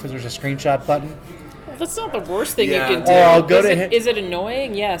button because there's a screenshot button. Well, that's not the worst thing Yeah. you can do. Or I'll go to hit- Is it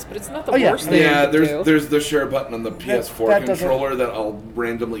annoying? Yes, but it's not the Oh, yeah. worst thing you can do. there's the share button on the PS4 that doesn't- controller that I'll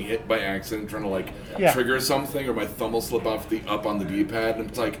randomly hit by accident, trying to like Yeah. trigger something, or my thumb will slip off the up on the D-pad, and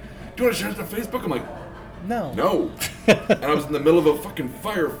it's like, do you want to share it to Facebook? I'm like, No. no. And I was in the middle of a fucking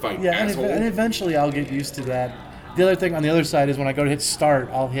firefight, Yeah, asshole. and eventually I'll get used to that. The other thing on the other side is when I go to hit start,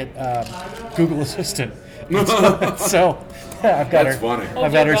 I'll hit Google Assistant. So I've got That's her. funny. Oh,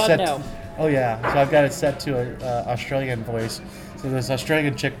 I've got her dear God, set. no. Oh yeah, so I've got it set to a Australian voice. So this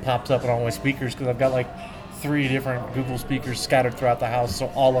Australian chick pops up on all my speakers because I've got like 3 different Google speakers scattered throughout the house, so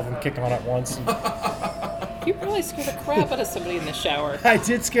all of them kick on at once. You probably scared the crap out of somebody in the shower. I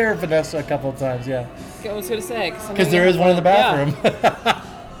did scare Vanessa a couple of times, yeah, I was going to say. because there is one in the bathroom.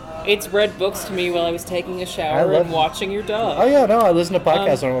 It's read books to me while I was taking a I shower love- and watching your dog. Oh yeah, no, I listen to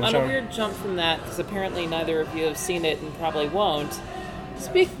podcasts when I'm on a showering. weird jump from that, because apparently neither of you have seen it and probably won't.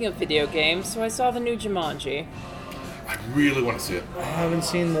 Speaking of video games, so I saw the new Jumanji. I really want to see it. I haven't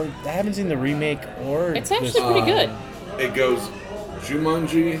seen the remake or. It's actually this- pretty good. It goes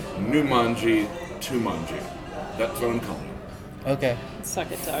Jumanji, Numanji, Tumanji. That's what I'm calling it. Okay.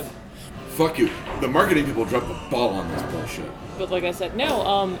 Suck it, Doug. Fuck you. The marketing people dropped the ball on this bullshit. But like I said,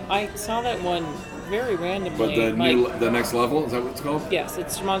 no, I saw that one very randomly. But the next level, is that what it's called? Yes,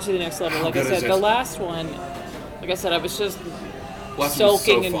 it's Jumanji the next level. How Like I good is said, it? the last one, like I said, I was just Last one was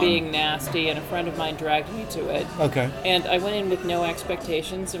sulking so and fun. being nasty, and a friend of mine dragged me to it. Okay. And I went in with no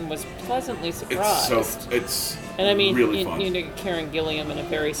expectations and was pleasantly surprised. It's and I mean, really fun. Karen Gilliam in a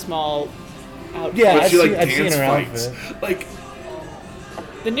very small outfit. Yeah, But I've she like seen- I've seen dance her fights. outfit. Like,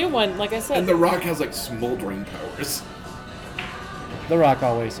 The new one, like I said, and The Rock has like smoldering powers. The Rock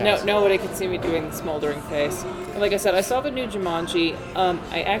always has. nobody could see me doing the smoldering face. And like I said, I saw the new Jumanji.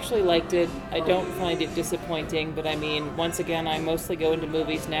 I actually liked it. I don't find it disappointing, but I mean, once again, I mostly go into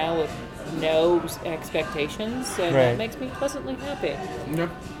movies now with no expectations, and Right. that makes me pleasantly happy. Yep.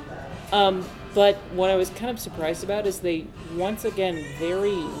 But what I was kind of surprised about is they, once again,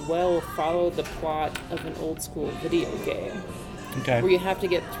 very well follow the plot of an old school video game. Okay. Where you have to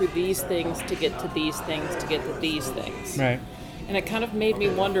get through these things to get to these things to get to these things. Right. And it kind of made me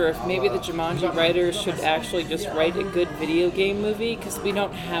wonder if maybe the Jumanji writers should actually just write a good video game movie, because we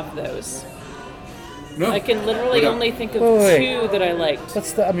don't have those. No. I can literally we don't. only think of Wait. two that I liked.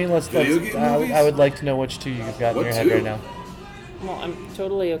 Let's Video game movies? I would like to know which two you've got What in your head two? right now. Well, I'm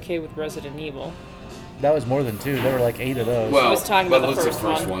totally okay with Resident Evil. That was more than two. There were like 8 of those. Well, was talking but about the let's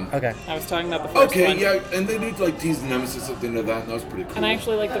first one. Okay. I was talking about the first Okay, one. yeah, and they did like tease Nemesis at the end of that, and that was pretty cool. And I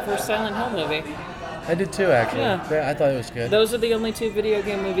actually like the first Silent Hill movie. I did too, actually. Yeah. I thought it was good. Those are the only two video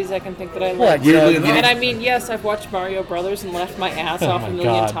game movies I can think that I Well, like. you know, Weirdly enough- And I mean, yes, I've watched Mario Brothers and laughed my ass off my a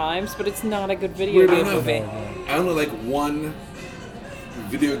million God. times, but it's not a good video Weirdly game enough, movie. I only like one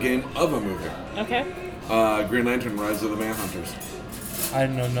video game of a movie. Okay. Green Lantern: Rise of the Manhunters. I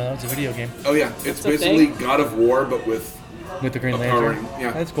didn't know that was a video game Oh yeah, it's That's a basically thing? God of War, but with with the Green A Lantern. powering,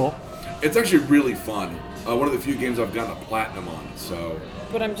 yeah. That's cool. it's actually really fun. One of the few games I've gotten a platinum on. So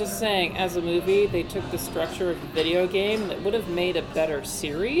But I'm just saying, as a movie, they took the structure of a video game that would have made a better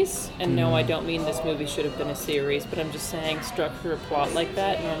series. And no, I don't mean this movie should have been a series, but I'm just saying structure a plot like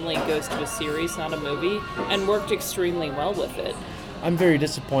that normally goes to a series, not a movie, and worked extremely well with it. I'm very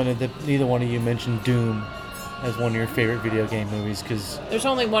disappointed that neither one of you mentioned Doom as one of your favorite video game movies, because There's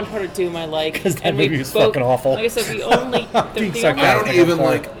only one part of Doom I like. 'Cause that and we movie was both- fucking awful. Like I said, the only, Being the I only, don't I'm even sorry.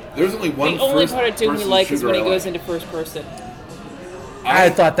 like. There's only one. the only first part of Doom we person like is shooter when he I goes like. into first person. I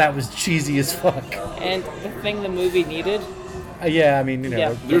thought that was cheesy as fuck. And the thing the movie needed, Yeah, I mean, you know.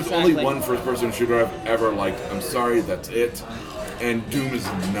 Yeah. There's only Exactly. one first-person shooter I've ever liked. I'm sorry, that's it. And Doom is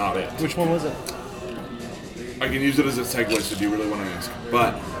not it. Which one was it? I can use it as a segue, so do you really want to ask?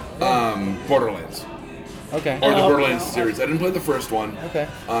 But Borderlands, Okay. or the Oh. Borderlands series. I didn't play the first one. Okay.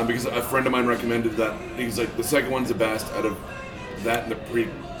 Because a friend of mine recommended that. He's like, the second one's the best out of that and the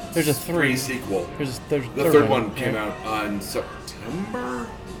There's a 3. sequel. There's The third one came out in September.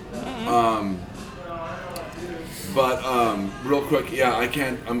 But real quick, yeah, I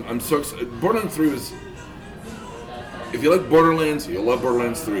can't. I'm so excited. Borderlands 3 was. If you like Borderlands, you'll love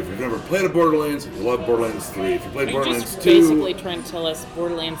Borderlands 3. If you've never played a Borderlands, you'll love Borderlands 3. If you played are you Borderlands just 2, basically trying to tell us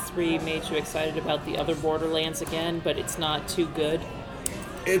Borderlands 3 made you excited about the other Borderlands again, but it's not too good?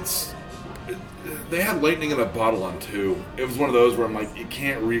 it's. They had lightning in a bottle on 2. It was one of those where I'm like, you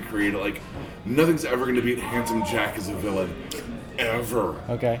can't recreate it. Like, nothing's ever going to beat Handsome Jack as a villain. Ever.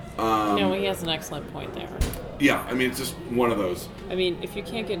 Okay. No, he has an excellent point there. Yeah, I mean, it's just one of those. I mean, if you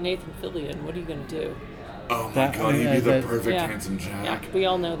can't get Nathan Fillion, what are you going to do? Oh my That- god, he'd yeah, be the that- perfect Yeah. Handsome Jack. Yeah, we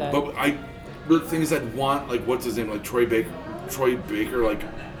all know that. But the thing is, I'd want, like, what's his name, like Troy Baker, like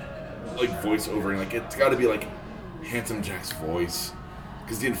voiceover, like it's got to be like Handsome Jack's voice,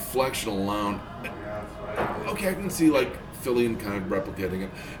 because the inflection alone. Okay, I can see like Fillion kind of replicating it.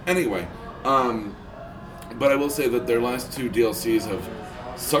 Anyway, but I will say that their last 2 DLCs have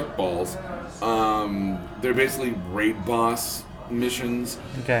sucked balls. They're basically raid boss missions.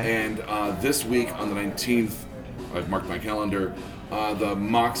 Okay. And this week on the 19th, I've marked my calendar, the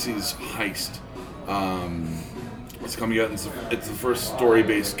Moxie's Heist. It's coming out, and it's the first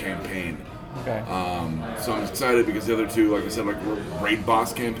story-based campaign. Okay. So I'm excited because the other 2, like I said, like were raid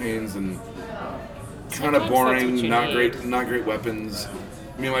boss campaigns and kind of Sometimes that's boring, what you need. not great weapons.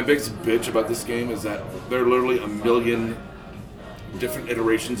 I mean, my biggest bitch about this game is that there are literally a million different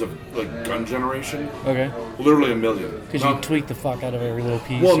iterations of like gun generation. Okay. Literally a million. Because No, you tweak the fuck out of every little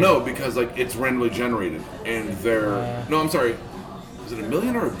piece. well, or- no, because like it's randomly generated, and they're no. I'm sorry. Is it a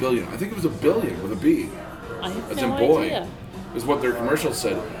million or a billion? I think it was a billion with a B. I have As no in boy, idea. is what their commercial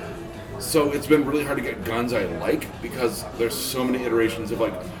said. So it's been really hard to get guns I like because there's so many iterations of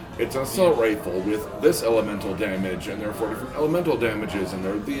like it's an assault rifle with this elemental damage, and there are 4 different elemental damages, and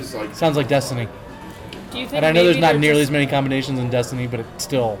there are these like. Sounds like Destiny. Do you think And I know there's maybe not they're nearly just, as many combinations in Destiny, but it's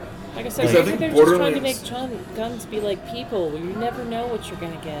still. like I said, Because I maybe think they're just trying to Borderlands- make guns be like people, where you never know what you're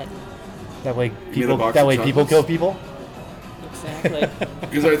going to get. That way mean a people. box That of way people chocolates? kill people. Exactly.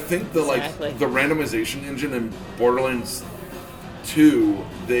 Because I think the Exactly. like the randomization engine in Borderlands 2,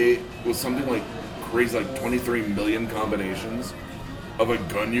 they was something like crazy, like 23 million combinations of a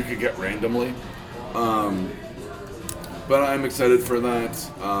gun you could get randomly. But I'm excited for that,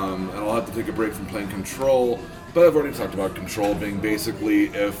 and I'll have to take a break from playing Control. But I've already talked about Control being basically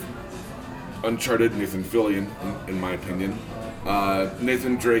if Uncharted Nathan Fillion, in my opinion,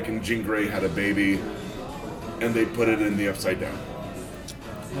 Nathan Drake and Jean Grey had a baby, and they put it in the Upside Down.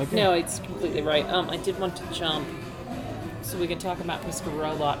 Okay. No, it's completely right. I did want to jump so we can talk about Mr.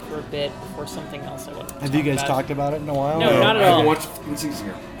 Robot for a bit before something else I want to Have you guys talked about it in a while? No, not at I all. haven't watched the fucking season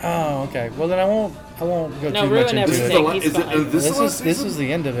yet. Oh, okay. Well, then I won't go No, too ruin much into This is everything. the it. He's is it, fine. this is the last This season? is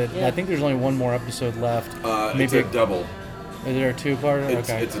the end of it. Yeah. I think there's only one more episode left. It's a double. Is there a two-parter? It's,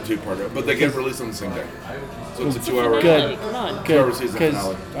 Okay. it's a two-parter, but they get released on the same day. So it's a 2-hour. Good. Come on. Two-hour season Because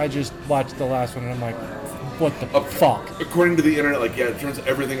finale. I just watched the last one and I'm like, what the Up- fuck? According to the internet, like, yeah, it turns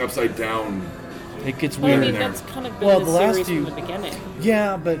everything upside down. It gets Well, I weird. mean, there. that's kind of been Well, the the last series few- from the beginning.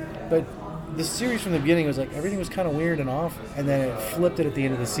 Yeah, but the series from the beginning was like everything was kind of weird and off, and then it flipped it at the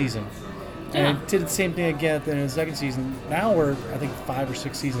end of the season. And Yeah. it did the same thing again at the end of the second season. Now we're, I think, 5 or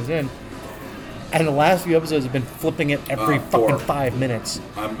 6 seasons in. And the last few episodes have been flipping it every 4. fucking 5 minutes.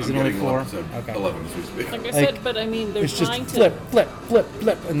 I'm Is it only getting 4? episode Okay. 11 as we speak. Like I Like, said, but I mean, they're It's just trying to. flip,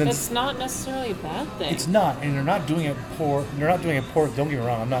 and then That's not necessarily a bad thing. it's not, and they're not doing it poor. They're not doing it poor. Don't get me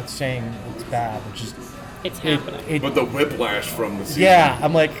wrong. I'm not saying it's bad. It's just It's happening. it But the whiplash from the season. yeah,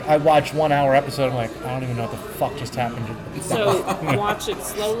 I'm like, I watch 1 hour episode. I'm like, I don't even know what the fuck just happened. So watch it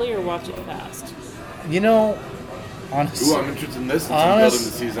slowly or watch it fast. You know, Ooh, honestly, I'm interested in this since I'm building the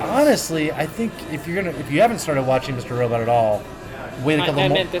season. honestly, I think if you haven't started watching Mr. Robot at all, wait a couple I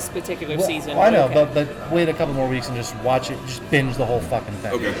more. meant this particular Well, season. I know, okay. but wait a couple more weeks and just watch it. Just binge the whole fucking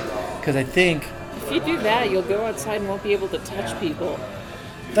thing. Okay. Because I think If you do that, you'll go outside and won't be able to touch people.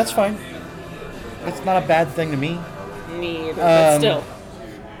 that's fine. It's not a bad thing to me. Me either, but Um, still.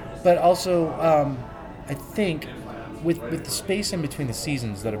 But also, I think with the space in between the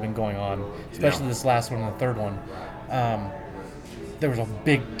seasons that have been going on, especially Yeah. this last one and the third one, there was a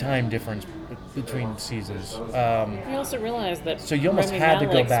big time difference between seasons. We also realized that So you almost Rami had to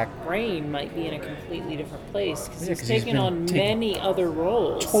go Malek's back- brain might be in a completely different place because Yeah, he's 'cause he's taken been on taking- many other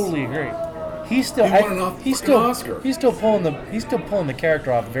roles. Totally agree. He's still He won an he's fucking still Oscar. he's still pulling the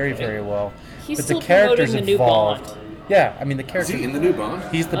character off very well. He's but still the character's promoting the new evolved. Bond. Yeah, I mean the Is character. he in the new Bond?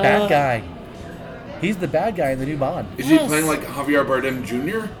 He's the bad Uh, guy. He's the bad guy in the new Bond. Is he Yes. playing like Javier Bardem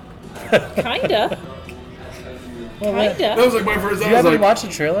Jr.? Kinda. Well, That Kinda. was like my first. You I was haven't like, watched the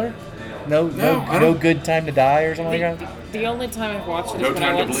trailer? No, No, I no don't- good time to die or something like The, that. the only time I've watched it No is when I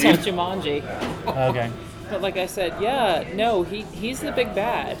Time to went and saw Bleed? Jumanji. Okay, But like I said, yeah, no, he's the big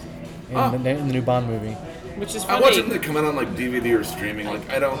bad, in the new Bond movie. which is I watch them funny. that come out on like DVD or streaming.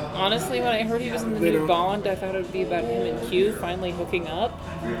 Like I don't. Honestly, when I heard he was in the They new don't- Bond, I thought it would be about him and Q finally hooking up,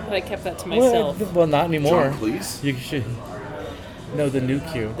 but I kept that to myself. Well, not anymore. John Cleese? You should know the new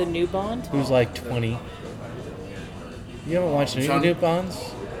Q, The new Bond? who's like 20. You haven't watched any of John- the new Bonds?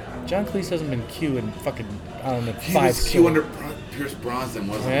 John Cleese hasn't been Q in fucking, I don't know, He 5 was Q under Pierce Brosnan,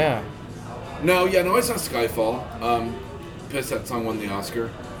 wasn't he? Yeah. No, I saw Skyfall. Pissed that song won the Oscar.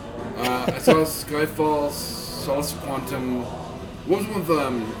 I saw Skyfall, Solace Quantum. What was the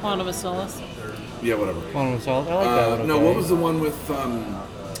one with Quantum of Solace? Yeah, whatever. Quantum of Solace. I like that one. No, okay. what was the one with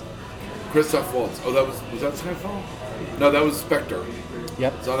Christoph Waltz? Oh, was that Skyfall? No, that was Spectre.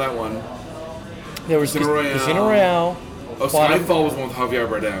 Yep. Saw that one. There was Casino Royale. Casino Royale. Oh, Quantum- Skyfall was one with Javier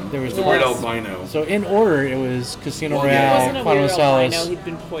Bardem. There was the the- Weird Yes. Albino. So in order, it was Casino Well, He yeah. Royale, wasn't a Quantum weird of albino, Solace, he'd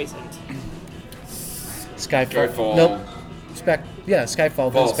been poisoned. Skyfall. Skyfall. Nope. Skyfall,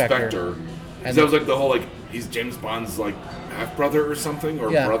 then Fall Spectre. Spectre. And And that was like the whole like he's James Bond's like half brother or something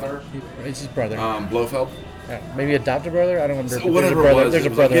or Yeah. brother. It's his brother. Blofeld. Yeah, maybe adopted brother. I don't remember. So but whatever there's a brother. it was, There's it a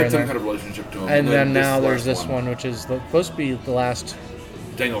was like brother he had in some there. kind of relationship to him. And then now this there's last this one, which is supposed to be the last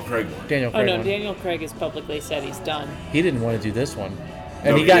Daniel Craig one. Daniel Oh Craig no, one. Daniel Craig has publicly said he's done. He didn't want to do this one,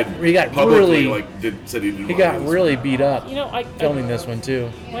 and No, he got didn't. Publicly, really said he didn't. he want to got do this really one. beat up You know, filming this one too.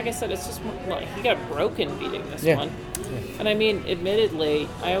 like I said, it's just like he got broken beating this Yeah. one. And I mean, admittedly,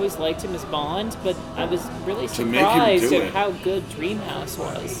 I always liked him as Bond, but I was really To make him surprised do at it. how good Dreamhouse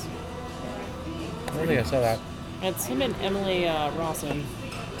was. I don't think I saw that. It's him and Emily Rossum.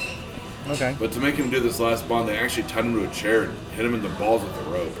 Okay. But to make him do this last Bond, they actually tied him to a chair and hit him in the balls with a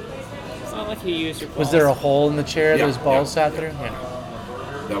rope. It's not like you use your balls. Was there a hole in the chair Yeah, that his balls yeah. sat through?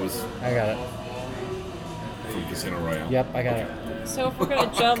 Yeah, That was I got it. from Casino Royale. Yep, I got it. So if we're going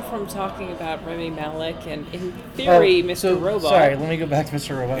to jump from talking about Rami Malek and, in theory, Mr. so, Robot... Sorry, let me go back to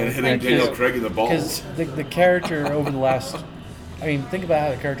Mr. Robot. And hitting Thank Daniel you. Craig in the Because balls. the character over the last... I mean, think about how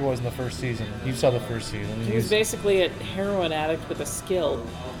the character was in the first season. You saw the first season. He was basically a heroin addict with a skill.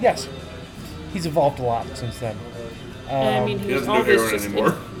 Yes. He's evolved a lot since then. And I mean, He he was doesn't do always heroin just anymore.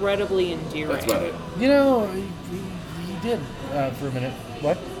 incredibly endearing. That's about it. You know, he did for a minute.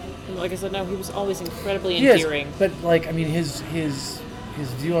 What? Like I said, no, he was always incredibly He is, endearing. but like, I mean, his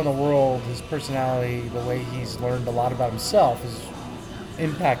view on the world, his personality, the way he's learned a lot about himself has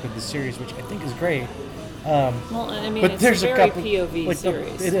impacted the series, which I think is great. Well, I mean, But it's there's a a very couple, POV like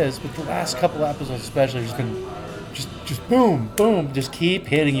series. it is, but the last couple of episodes especially have just been just boom, boom, just keep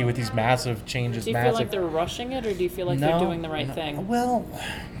hitting you with these massive changes. Do you feel like they're rushing it, or do you feel like they're doing the right thing? Well,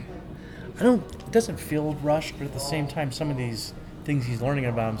 I don't. It doesn't feel rushed, but at the same time, some of these things he's learning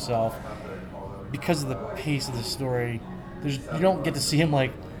about himself, because of the pace of the story, you don't get to see him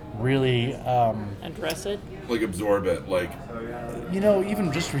like really, Address it. Like absorb it, like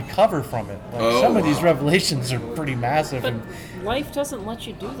even just recover from it. Like some of these revelations are pretty massive, But and life doesn't let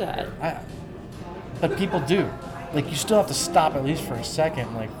you do that. but people do. Like you still have to stop at least for a second,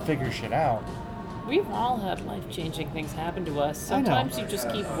 and, like figure shit out. We've all had life-changing things happen to us. I know. Sometimes you just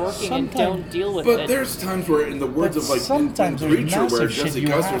keep working and Sometimes- don't deal with But it. there's times where, in the words But of like in sometimes there's Preacher, where massive shit Jesse you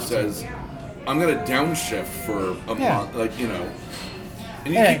Custer have to. says, "I'm gonna downshift for a Yeah. month," like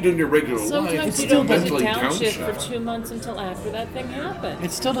and you Yeah. keep doing your regular life. Sometimes It's you still don't get to mentally downshift for 2 months until after that thing happens.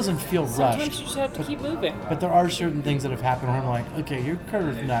 It still doesn't feel Sometimes rushed. you just have to keep moving. But there are certain things that have happened where I'm like, okay, you're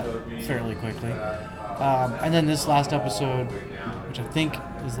curved that fairly quickly. And then this last episode, which I think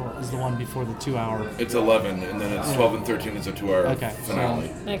is the one before the 2 hour. It's 11, and then it's 12 and 13 is a 2-hour Okay, finale.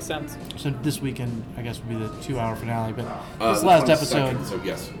 Makes sense. So this weekend, I guess, would be the 2 hour finale. But this The last 22nd, episode, So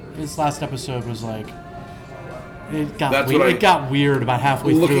yes, this last episode was like, it got That's weird. what I- It got weird about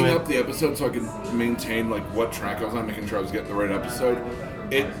halfway looking through up it. the episode so I could maintain like what track I was on, making sure I was getting the right episode.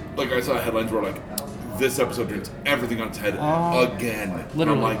 It like I saw headlines where like this episode turns everything on its head again. And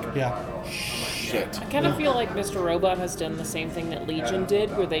Literally, I'm like, yeah. shit. I kind of feel like Mr. Robot has done the same thing that Legion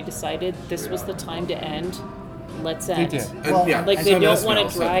did, where they decided this was the time to end. Let's They end. did. And, Well, yeah, Like it's they on don't SNL, want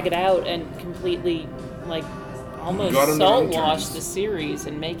to so- drag it out and completely, like, almost Got on their own salt wash terms. the series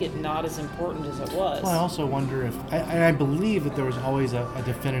and make it not as important as it was. Well, I also wonder if I believe that there was always a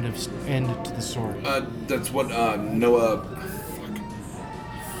definitive end to the story. That's what Noah.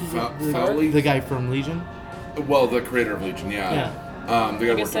 Fowley? The guy from Legion. Well, the creator of Legion, yeah. The guy I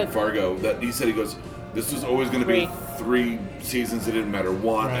worked on said- Fargo. That he said he goes, this was always going to be 3 seasons. It didn't matter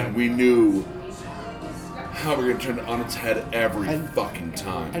one, Right. and we knew how we're going to turn it on its head every And- fucking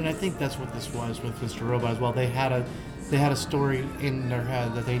time. And I think that's what this was with Mr. Robot as well. They had a story in their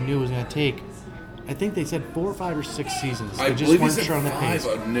head that they knew was going to take. I think they said 4, 5, or 6 seasons. They I just believe he weren't said sure on the 5 pace.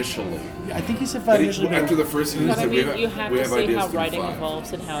 initially. I think he said 5 But initially. but- after the first season, he But I said, mean, you have we to have see ideas how through writing 5.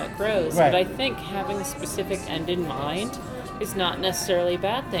 evolves and how it grows. Right. But I think having a specific end in mind is not necessarily a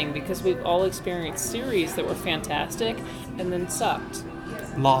bad thing, because we've all experienced series that were fantastic and then sucked.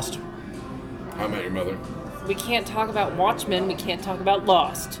 Lost. How I Met Your Mother. We can't talk about Watchmen. We can't talk about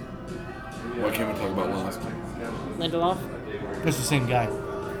Lost. Why can't we talk about Lost? Lindelof. It's the same guy.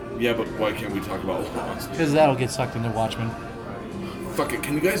 Yeah, but why can't we talk about Lost? Because that'll get sucked into Watchmen. Fuck it,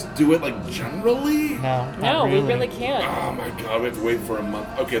 can you guys do it like generally? No, No, not we really can't. Oh my god, we have to wait for a month.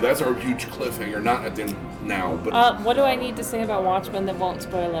 Okay, that's our huge cliffhanger. Not at the end now, but What do I need to say about Watchmen that won't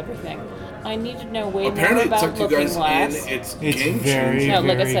spoil everything? I need to know way apparently more it about sucked you Looking guys Glass. in. It's It's game very, changing. No,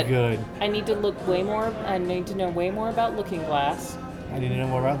 like I very said, good. I need to look way more. I need to know way more about Looking Glass. I need to know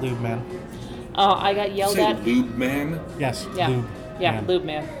more about Lube Man. I got yelled Say at. Lube Man. Yes, Yeah, Lube. yeah, Man. Lube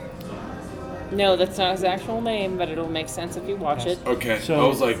Man. No, that's not his actual name, but it'll make sense if you watch Yes. it. Okay, So- I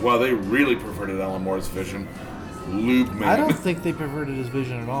was like, wow, they really perverted Alan Moore's vision. Lube Man. I don't think they perverted his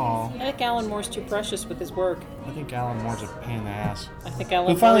vision at all. I think Alan Moore's too precious with his work. I think Alan Moore's a pain in the ass. I think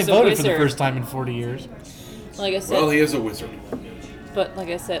Alan Who finally Moore's a voted for the wizard. first time in 40 years. Like I said, Well, he is a wizard. but like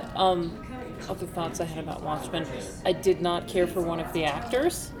I said, other thoughts I had about Watchmen. I did not care for one of the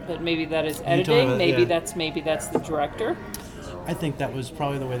actors, but maybe that is talking editing. about- Maybe yeah. that's the director. I think that was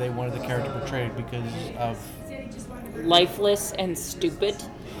probably the way they wanted the character portrayed because of. Lifeless and stupid.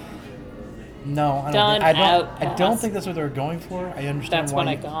 No, I don't. Done, I don't. out, I don't pass. think that's what they were going for. I understand That's why. what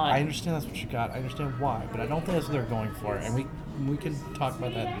I you- got. I understand that's what you got. I understand why, but I don't think that's what they're going for. And we can talk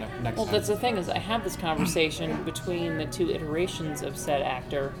about that next Well, time. that's the thing is I had this conversation between the 2 iterations of said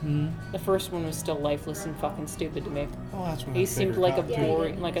actor. The first one was still lifeless and fucking stupid to me. Oh, that's what He I seemed figured. like a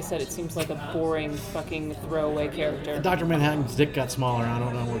boring, like I said, it seems like a boring fucking throwaway character. Dr. Manhattan's dick got smaller. I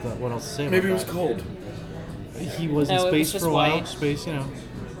don't know what else to say. Maybe it about was cold. that. He was in No, it was space just for a while. white. Space,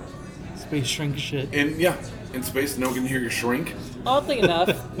 space shrink shit. And yeah, in space, no one can hear you shrink. Oddly enough,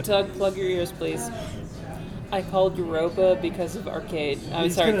 Doug, plug your ears, please. I called Europa because of Arcade. I'm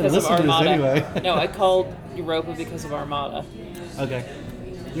He's sorry, gonna because of listen to this Armada. anyway. No, I called Europa because of Armada. Okay,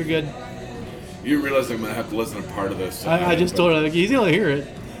 you're good. You realize I'm gonna have to listen to part of this. I just told her like, he's gonna hear it.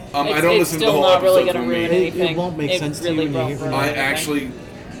 I It's- don't it's listen to the still whole not really episode gonna from me. ruin anything. It won't make sense to you really when you won't hear ruin it. I anything. actually,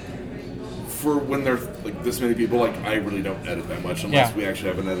 for when there's like this many people, like I really don't edit that much unless Yeah. we actually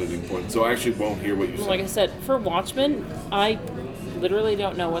have an editing point. So I actually won't hear what you say. Like I said, for Watchmen, I literally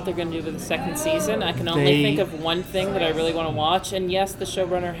don't know what they're going to do with the second season. I can only They- think of one thing that I really want to watch, and yes, the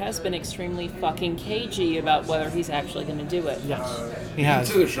showrunner has been extremely fucking cagey about whether he's actually going to do it. Yes, he You has.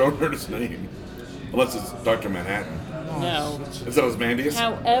 say the showrunner's name. Unless it's Dr. Manhattan. No. Is that Ozymandias?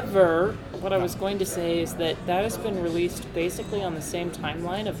 However, what I was going to say is that has been released basically on the same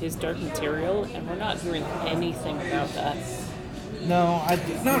timeline of his Dark Material, and we're not hearing anything about that. No,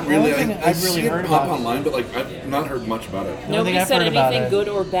 Not the really. only thing I I've see really it heard pop about. online, but like I've not heard much about it. The only Nobody thing I've said heard about anything it- good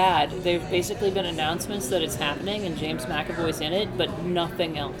or bad. They've basically been announcements that it's happening and James McAvoy's in it, but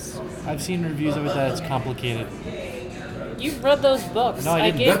nothing else. I've seen reviews of it that it's complicated. You've read those books. No, I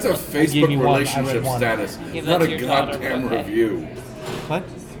didn't. That's a gave you Facebook one. I relationship read one. status, Give not that a to your daughter, goddamn okay. review. What?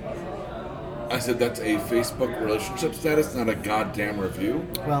 I said that's a Facebook relationship status, not a goddamn review.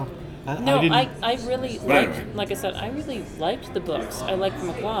 Well, No, I didn't. I really But liked, anyway. like I said, I really liked the books. I liked them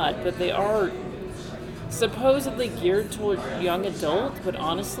a lot, but they are supposedly geared toward young adult, but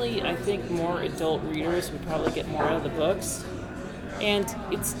honestly, I think more adult readers would probably get more out of the books. And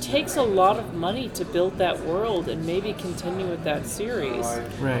it takes a lot of money to build that world and maybe continue with that series.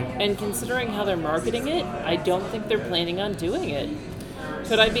 Right. And considering how they're marketing it, I don't think they're planning on doing it.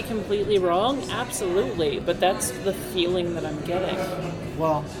 Could I be completely wrong? Absolutely, but that's the feeling that I'm getting.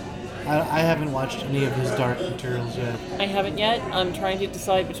 Well, I haven't watched any of his Dark Materials yet. I haven't yet. I'm trying to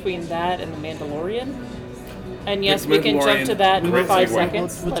decide between that and The Mandalorian. And yes, Pick we can jump to Mandalorian. that in Great 5 segue.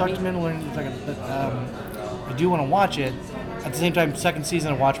 seconds. We'll Let talk me- to Mandalorian in a second, but I do want to watch it. At the same time, second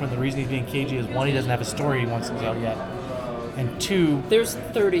season of Watchmen, the reason he's being cagey is one, he doesn't have a story he wants to tell yet, and two, There's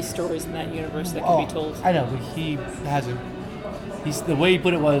 30 stories in that universe that can be told. I know, but he hasn't. He's the way he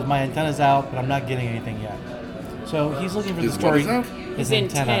put it was, my antenna's out, but I'm not getting anything yet. So he's looking for His the what story. is out? His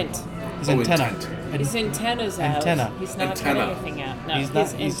antenna. intent. His Oh, antenna. intent. And His antenna's out. Antenna. He's not Antenna. putting anything out. No, he's not.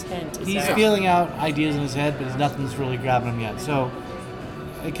 his He's, intent is he's out. feeling out ideas in his head, but nothing's really grabbing him yet. So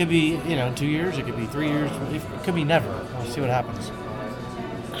it could be, 2 years. It could be 3 years. It could be never. We'll see what happens.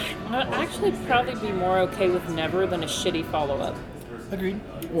 I'd actually probably be more okay with never than a shitty follow-up. Agreed.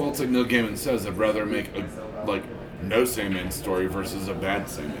 Well, it's like Neil Gaiman says, I'd rather make a no Sandman story versus a bad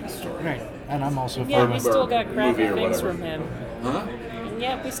Sandman story. Right. And I'm also Yeah, fine we with still got crappy movie or things whatever. from him. Huh? And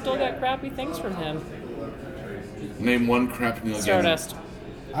yet we still got crappy things from him. Name one crap Neil Gaiman. Stardust.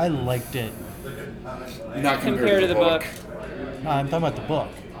 I liked it. Not Compared to the book. No, I'm talking about the book.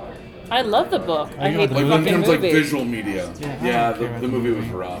 I love the book. Are I you hate talking the Like about in fucking terms movie. like visual media. Yeah, I Yeah, don't care about the the movie was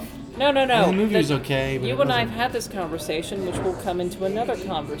movie. rough. No. The movie was okay, but You it and I have wasn't- had this conversation, which will come into another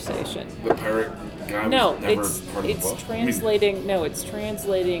conversation. The pirate guy No, was never it's part of the book. translating. No, it's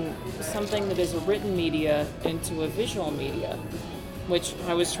translating something that is a written media into a visual media, which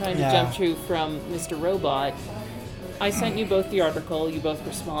I was trying to Yeah. jump to from Mr. Robot. I sent you both the article. You both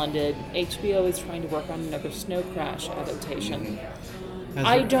responded. HBO is trying to work on another Snow Crash adaptation. Has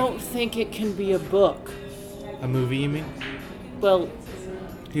I there- don't think it can be a book. A movie, you mean? Well,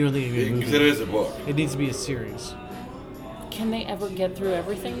 You don't think it can be a Because it movie? is a book. It needs to be a series. can they ever get through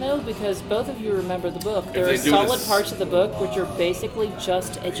everything though? Because both of you remember the book. There they are do solid this- parts of the book which are basically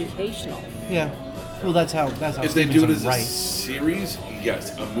just educational. Yeah. Well, that's how. If they do it as a right. series,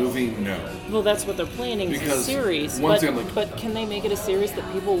 yes. A movie, no. Well, that's what they're planning is a Because series. once But, again, like- but can they make it a series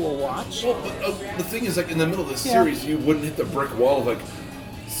that people will watch? Well, the thing is, like in the middle of the Yeah. series, you wouldn't hit the brick wall of like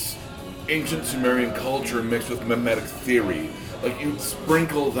ancient Sumerian culture mixed with mimetic theory. Like you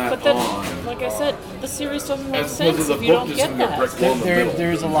sprinkle that But then, on. like I said, the series doesn't make As opposed sense to if the you book don't just get in the that. brick wall in the middle.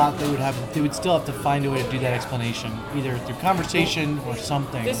 There's a lot they would have. They would still have to find a way to do that explanation, either through conversation or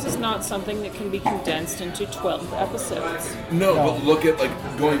something. This is not something that can be condensed into 12 episodes. No, No. but look at like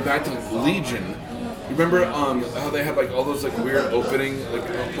going back to Legion. You remember how they had like all those like weird opening, like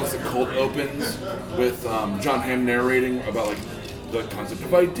what's it, cold opens with John Hamm narrating about like the concept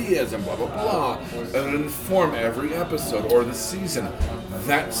of ideas and blah blah blah, and it inform every episode or the season.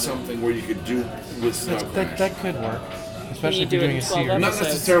 That's something where you could do with Snow Crash. that could work, especially if do you're it doing in a 12 series. Not episodes.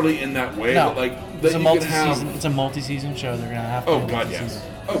 necessarily in that way, No, but like it's that a you could multi-season. have. It's a multi-season show. They're gonna have to. Oh do God, multi-season.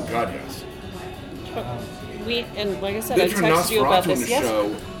 yes. Oh God, yes. And like I said, They I turned texted you about Nosferatu in this. the Yes,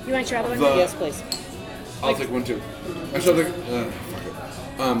 show. You want to try the one? The- yes, please. I'll take one too. Actually, I'll take.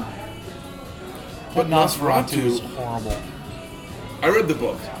 Fuck it. But Nosferatu is Nosferatu, horrible. I read the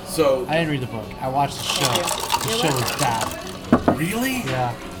book, so I didn't read the book. I watched the show. The You're show right. was bad. really,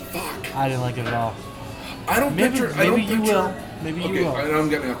 Yeah, fuck. I didn't like it at all. I don't Maybe, picture. I maybe don't you picture, will. Maybe you Okay, will. I know I'm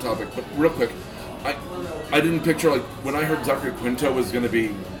getting off topic, but real quick, I didn't picture like when I heard Zachary Quinto was going to be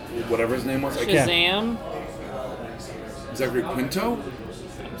whatever his name was. I can't. Shazam. Zachary Quinto.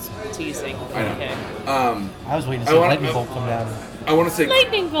 Teasing. I know. Okay. I was waiting to I see wanna- Lightning Bolt come down. I want to say.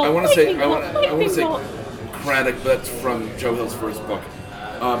 Lightning bolt, I want to say. lightning I bolt, want to lightning say. bolt. Craddock, but that's from Joe Hill's first book.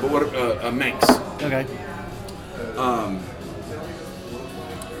 But what Manx? Okay.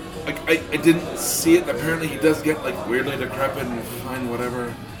 I didn't see it. Apparently, he does get like weirdly decrepit and fine,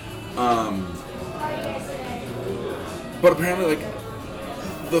 whatever. But apparently, like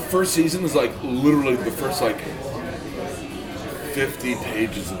the first season is like literally the first like 50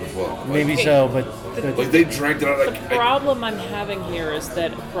 pages of the book. Like, Maybe so, but like they dragged it out. The Like, problem I'm having here is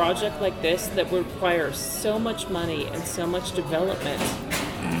that a project like this that requires so much money and so much development,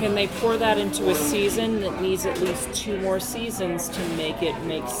 can they pour that into a season that needs at least 2 more seasons to make it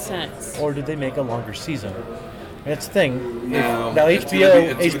make sense? or did they make a longer season? That's the thing. No, Now it's HBO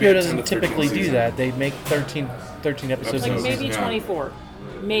gonna be a 10 HBO to doesn't 13 typically do season. that. They make 13 episodes. Like in a maybe Yeah. 24.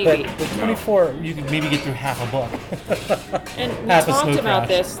 But Maybe. with 24, you could maybe get through half a book. And we half a talked Snow about Crash.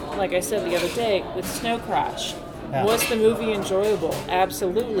 this, like I said the other day, with Snow Crash. Yeah. Was the movie enjoyable?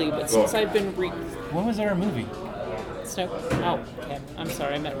 Absolutely. But since Well- I've been When was there a movie? okay. I'm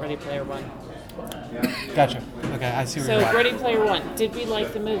sorry, I meant Ready Player One. Gotcha. Okay, I see where So you're at. Ready Player One, did we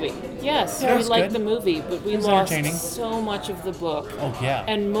like the movie? Yes, Yeah, it we was liked good. the movie, but we It was lost entertaining. so much of the book. Oh yeah.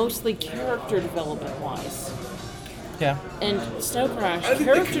 And mostly character development wise. Yeah. And Snow Crash, I think they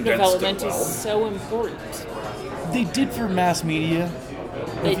character condensed it development well. is so important. They did for mass media.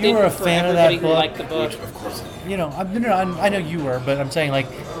 They If you were a didn't for fan of everybody that who book, liked the book. which of course. you know, I know you were, but I'm saying like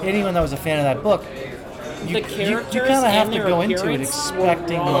anyone that was a fan of that book, you, The you characters kind of have and to their go into it appearance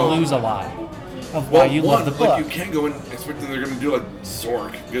expecting were to wrong. lose a lot of why you love the book. Like you can't go in expecting they're going to do like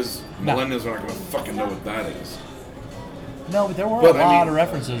Zork because No. millennials aren't going to fucking know what that is. No, but there were But a I lot mean- of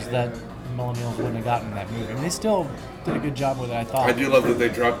references that millennials wouldn't have gotten in that movie. And they still did a good job with it, I thought. I do love that they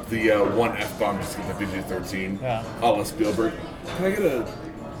dropped the one F-bomb just to get the PG-13. Yeah. A la Spielberg. Can I get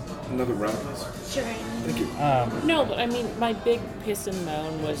another round, please? Sure. Thank you. No, but I mean, my big piss and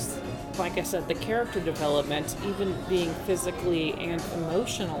moan was, like I said, the character development, even being physically and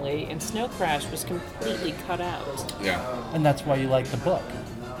emotionally, in Snow Crash was completely cut out. Yeah. And that's why you like the book.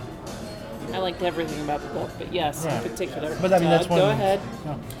 I liked everything about the book, but yes, Yeah. in particular. But I mean, that's one. Go ahead.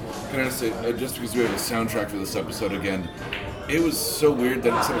 No. Can I just say, just because we have a soundtrack for this episode again, it was so weird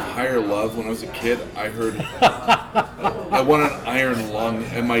that instead of Higher Love, when I was a kid, I heard I want an iron lung,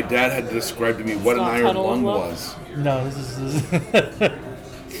 and my dad had to describe to me what an not iron Tunnel of lung Love? was. No, this is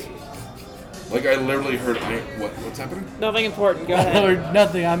Like I literally heard what's happening? Nothing important. Go ahead. or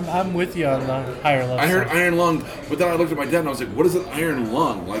nothing. I'm with you on the higher level. I heard iron lung, but then I looked at my dad and I was like, "What is an iron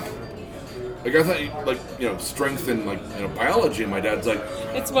lung?" Like I thought, like strength and biology. And my dad's like,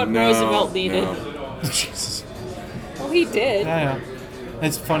 It's what "No, Roosevelt needed." no." Jesus. Well, he did. I know.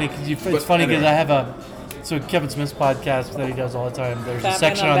 It's funny because But I anyway. have a Kevin Smith's podcast that he does all the time. There's a Batman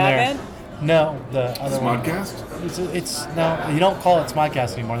section on on Batman? there. No, the other one. Smodcast? It's no, you don't call it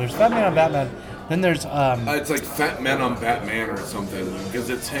Smodcast anymore. There's Batman on Batman. Then there's It's like Fat Men on Batman or something because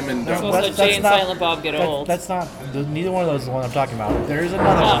it's him and. It's also Jay and Silent Bob Get Old. That's not neither one of those is the one I'm talking about. There is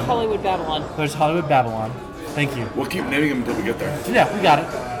another one. Hollywood Babylon. There's Hollywood Babylon. Thank you. We'll keep naming them until we get there. Yeah, we got it.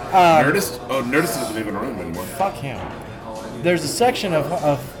 Nerdist? Oh, Nerdist isn't even around anymore. Fuck him. There's a section of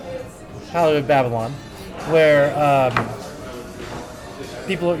Hollywood Babylon where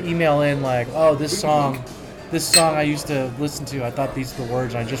people email in like, oh, this song I used to listen to, I thought these were the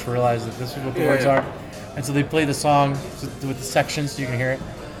words, and I just realized that this is what the Yeah, words yeah. are. And so they play the song with the sections so you can hear it.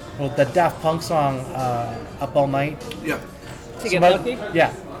 Well, that Daft Punk song, Up All Night. Yeah. To get Somebody- lucky?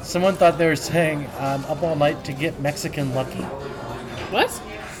 Yeah. Someone thought they were saying Up All Night to get Mexican lucky. What?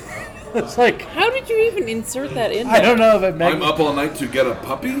 It's like, How did you even insert that in there? I don't know if it I'm up all night to get a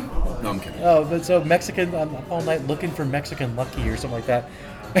puppy? No, I'm kidding. Oh, but so Mexican, I'm up all night looking for Mexican lucky or something like that.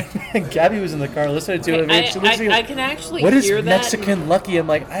 And Gabby was in the car listening to it. I She can actually what is hear that. Mexican lucky? I'm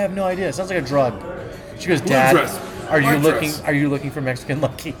like, I have no idea. It sounds like a drug. She goes, Blue Dad, dress, are you white looking? dress." Are you looking for Mexican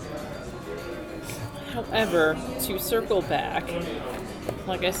lucky? However, to circle back,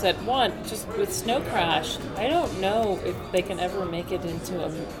 like I said, just with Snow Crash, I don't know if they can ever make it into a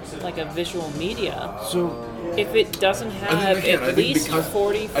visual media. So If it doesn't I have think they can. at least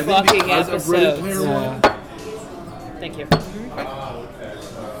 40 I think fucking because of Ready episodes. Player One, Thank you.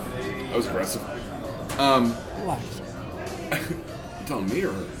 I was aggressive. relax. You telling me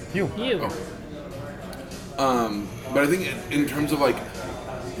or her? You. You. But I think in terms of like,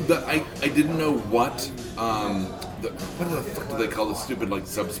 I didn't know what what the fuck do they call the stupid like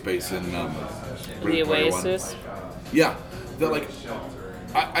subspace in Ready The Player One? Oasis. Yeah, that like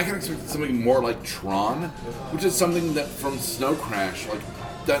I kind of expected something more like Tron, which is something that from Snow Crash, like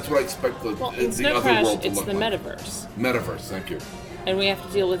that's what I expect Well, the in Snow other Crash, world to it's look the like. metaverse. Metaverse, thank you. And we have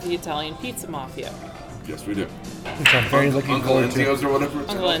to deal with the Italian pizza mafia. Yes, we do. which I'm very looking Uncle forward to. Enzio's or whatever. It's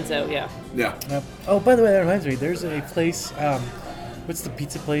Uncle called. Enzo, yeah. Yeah. Yep. Oh, by the way, that reminds me. There's a place. What's the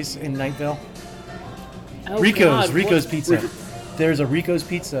pizza place in Nightville? Oh, Rico's. God, Rico's what- Pizza. There's a Rico's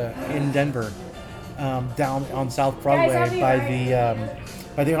Pizza in Denver, down on South Guys, Broadway I'll be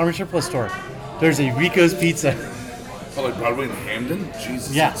by the Army Surplus store. There's a Rico's Pizza. Oh, like Broadway in Hamden?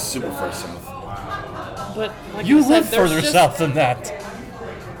 Jesus, Yeah. that's super far south. But like You I said, live there's further just- south than that.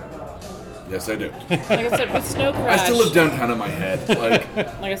 Yes, I do. Like I said, with Snow I Crash, still live downtown in my head. Like,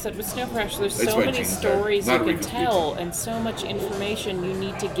 like I said, with Snow Crash, there's It's so my many genes there. stories you Not can Rico's tell and so much information you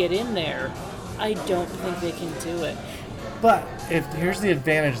need to get in there. I don't think they can do it. But here's the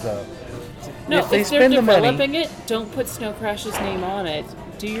advantage, though. No, if they if they're spend the money, developing it, don't put Snow Crash's name on it.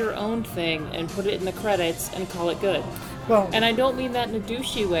 Do your own thing and put it in the credits and call it good. well, And I don't mean that in a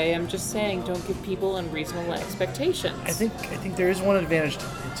douchey way. I'm just saying don't give people unreasonable expectations. I think there is one advantage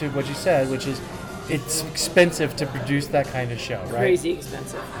to what you said, which is it's expensive to produce that kind of show, right? Crazy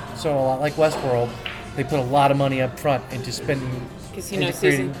expensive. So a lot like Westworld, they put a lot of money up front into spending. Because, into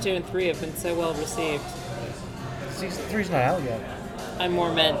season creating- 2 and 3 have been so well received. Season 3's not out yet. I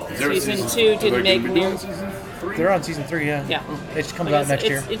more meant is there a season season 2 are they didn't make gonna be doing near. season 3? They're on season 3, yeah. Yeah. It just comes Like I out said, next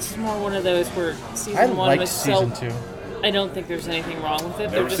year. It's more one of those where season I 1 liked was season so. 2. I don't think there's anything wrong with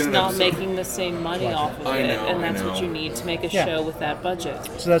it. Never They're just seen an not episode. making the same money Watch off of I it, know, and I that's what know. you need to make a Yeah. show with that budget.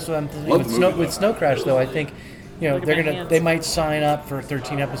 So that's what I'm thinking. Love With the Snow, movie, with though. Snow Crash, though, I think Look at my hands. they might sign up for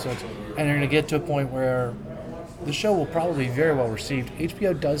 13 episodes, and they're gonna get to a point where the show will probably be very well received.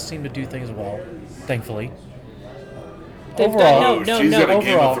 HBO does seem to do things well, thankfully. They've Overall- done, no, She's got a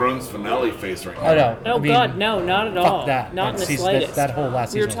Game overall- of Thrones finale face right now. I know. Oh I mean, God, no, not at fuck all. that. Not That in the season- slightest. that whole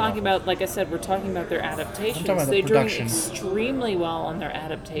last We were season was talking awful. about, like I said, we're talking about their adaptations. I'm talking about the They're doing production. extremely well on their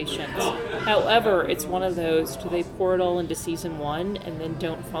adaptations. However, it's one of those: do they pour it all into season 1 and then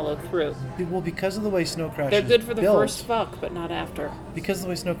don't follow through? Well, because of the way Snow Crash They're is good for the built, first fuck, but not after. because of the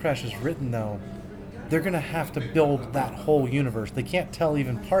way Snow Crash is written, though, they're going to have to build that whole universe. They can't tell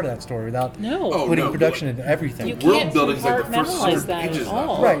even part of that story without No. Oh, putting no, production into everything. You World can't building's like the first compartmentalize 100 that pages at now.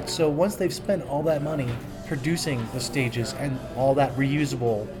 all. Right, so once they've spent all that money producing the stages and all that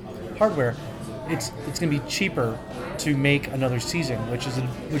reusable hardware, it's going to be cheaper to make another season, which is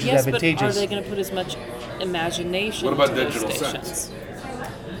Yes, but are advantageous. they going to put as much imagination What about to those digital stations? sets?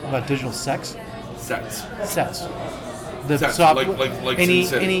 About digital sets. Sets. The Sets, software, like any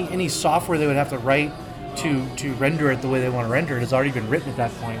Sin City. any software they would have to write to render it the way they want to render it has already been written at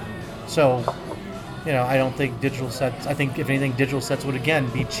that point. So, I don't think digital sets. I think if anything, digital sets would again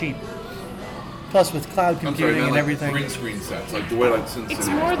be cheap. Plus, with cloud I'm sorry, computing man, and like everything, green screen sets, like the way like Sin City It's was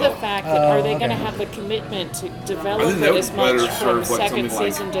more the built. fact that are they Oh, going to okay. have the commitment to I develop think it that as would much better from serve, like, second something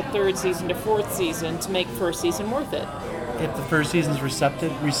like- season to third season to fourth season to make first season worth it? if the first season's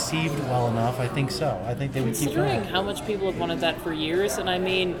received well enough, I think so. I think they would keep Considering going. how much people have wanted that for years, and I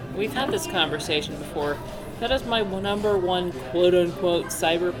mean, we've had this conversation before. That is my number one quote unquote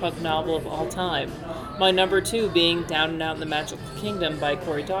cyberpunk novel of all time. My number 2 being Down and Out in the Magical Kingdom by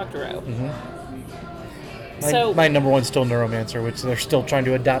Cory Doctorow. So, My number one's still Neuromancer, which they're still trying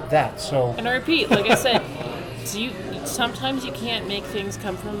to adapt that. So and I repeat, like I said, sometimes you can't make things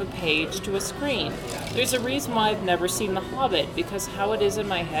come from a page to a screen. There's a reason why I've never seen The Hobbit, because how it is in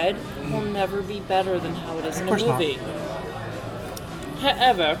my head will never be better than how it is in a course not. movie.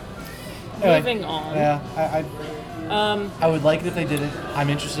 However, Anyway, moving on. yeah, I would like it if they did it. I'm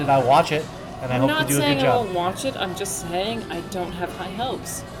interested. I'll watch it, and I I'm hope not they do a saying good I job. won't watch it, I'm just saying I don't have high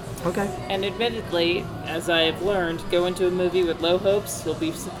hopes. Okay. And admittedly, as I have learned, go into a movie with low hopes, you'll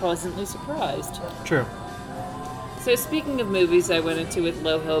be pleasantly surprised. True. So speaking of movies I went into with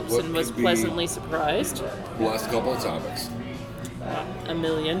low hopes What and was could be- pleasantly surprised, The last couple of topics. a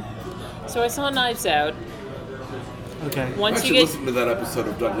million. So I saw Knives Out. Okay. I Once actually you get listened to that episode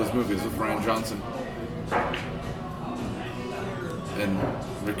of Douglas Movies with Ryan Johnson and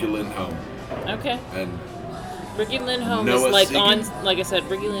Ricky Lindholm okay, and Ricky Lindholm Noah is like Segan? like I said,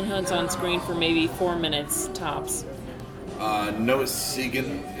 Ricky Lindholm's on screen for maybe 4 minutes tops. Noah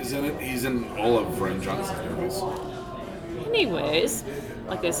Segan is in it. He's in all of Ryan Johnson's movies. Anyways,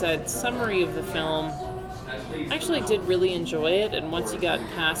 like I said, summary of the film. I actually did really enjoy it, and once you got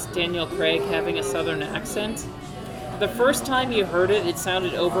past Daniel Craig having a southern accent, the first time you heard it, it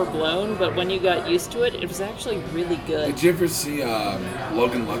sounded overblown, but when you got used to it, it was actually really good. Did you ever see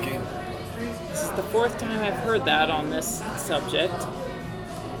Logan Lucky? This is the 4th time I've heard that on this subject.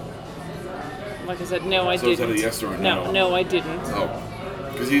 Like I said, no, I So is didn't. that a yes or a no? no? No, I didn't.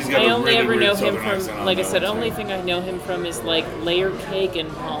 Oh, Because he's got I a only really ever weird know him southern accent from, on like I that said, one, only too. thing I know him from is like Layer Cake and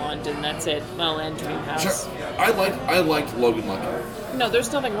Pond, and that's it. Well, and Dreamhouse. Sure. I liked Logan Lucky. No,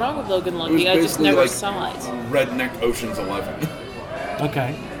 there's nothing wrong with Logan It was Lucky. I just basically never like saw it. Redneck Ocean's 11.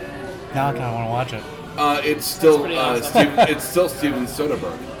 Okay. Now I kind of want to watch it. It's still pretty awesome. it's still Steven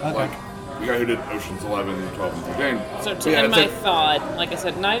Soderbergh, Okay. like the guy who did Ocean's 11, 12, and 13. So But to yeah, end it's my like- thought, like I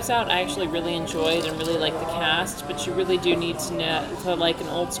said, Knives Out I actually really enjoyed and really like the cast, but you really do need to know to like an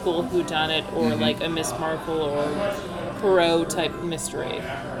old school whodunit or Mm-hmm. like a Miss Marple or Poirot type mystery.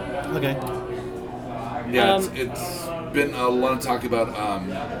 Okay. Yeah, it's been a lot of talk about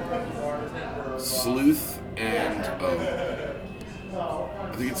Sleuth and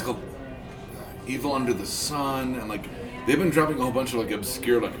I think it's called Evil Under the Sun, and like they've been dropping a whole bunch of like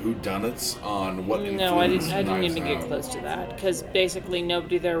obscure like whodunits on what No, I influenced didn't Knives even get Out. close to that because basically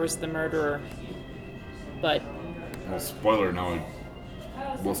nobody there was the murderer. But Well, spoiler now,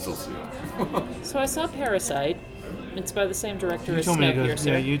 we'll still see it. so I saw Parasite. It's by the same director You as told me to go. Snowpiercer.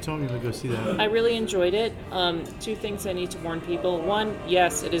 Yeah, you told me to go see that. I really enjoyed it. Two things I need to warn people. One,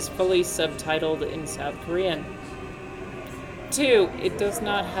 yes, it is fully subtitled in South Korean. Two, it does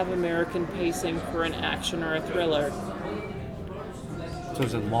not have American pacing for an action or a thriller. So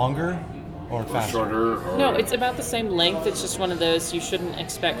is it longer or Or faster? shorter. Or, No, it's about the same length. It's just one of those you shouldn't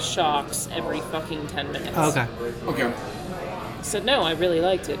expect shocks every fucking 10 minutes. Oh, okay. Okay. So no, I really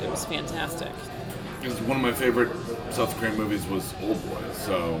liked it. It was fantastic. Because one of my favorite South Korean movies was Old Boy,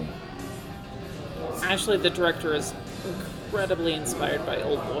 so Actually, the director is incredibly inspired by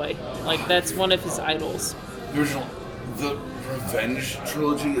Old Boy. Like, that's one of his idols. the original, the Revenge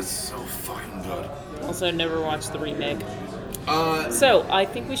trilogy is so fucking good. Also, never watched the remake. Uh, So, I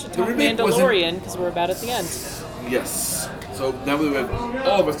think we should talk remake wasn't- Mandalorian, because we're about at the end. yes. So now that we have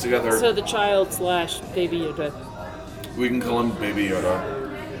all of us together, So, the child slash Baby Yoda. we can call him Baby Yoda.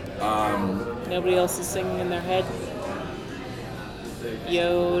 Nobody else is singing in their head.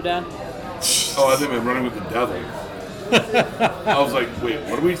 Yoda. Oh, I think we're running with the devil. I was like, wait,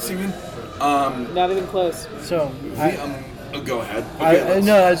 what are we singing? Not even close. So Go ahead. Okay, let's-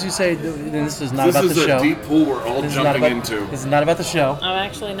 no, as you say, this is not this about is the a show. deep pool we're all This is not jumping about, into. This is not about the show, I'm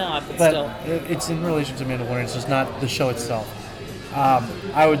actually not, but but still. it's in relation to Mandalorian. It's just not the show itself.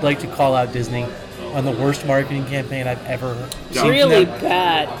 I would like to call out Disney on the worst marketing campaign I've ever seen. Really them.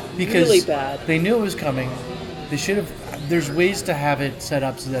 bad. Because really bad. they knew it was coming. They should have. There's ways to have it set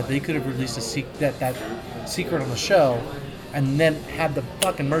up so that they could have released that secret on the show, and then had the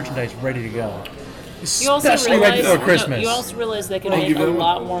fucking merchandise ready to go. You also Especially right realize, before no, Christmas. you also realize they can I'll make give a them-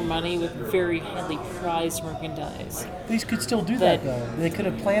 lot more money with very highly prized merchandise. They could still do that But- though. They could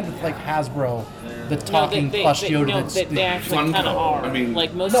have planned with like Hasbro, the talking plush Yoda. No, that's they actually Funko. kind of are. I mean,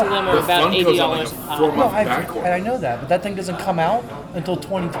 like most No, of them are the about Funko's $80 on, like, a a pop. 4 month no, backward. I know that, but that thing doesn't come out until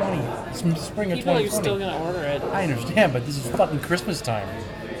 2020. It's spring of People are 2020. still gonna order it. I understand, but this is fucking Christmas time.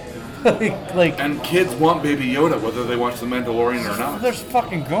 like, And kids want Baby Yoda whether they watch The Mandalorian or not. there's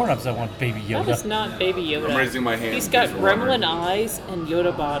fucking grown-ups that want Baby That is Yoda. not Baby Yoda. I'm raising my hand He's got because we're wondering. gremlin eyes and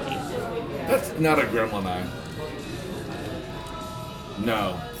Yoda body. That's not a gremlin eye.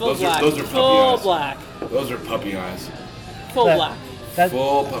 No. Full those black. are puppy Full eyes. black. Those are puppy eyes. Full That- black.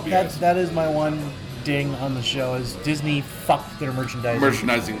 Full puppy eyes. That is my one ding on the show is Disney fucked their merchandising.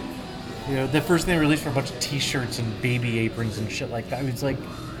 Merchandising. You know, the first thing they released were a bunch of T-shirts and baby aprons and shit like that. I mean, it's like,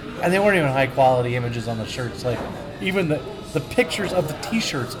 and they weren't even high quality images on the shirts. Like, even the pictures of the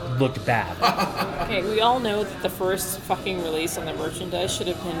T-shirts looked bad. Okay, we all know that the first fucking release on the merchandise should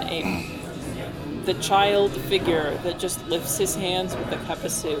have been the child figure that just lifts his hands with a cup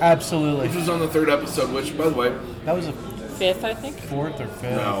of soup. Absolutely. Which was on the 3rd episode, which, by the way, That was a Fifth, I think. 4th or 5th.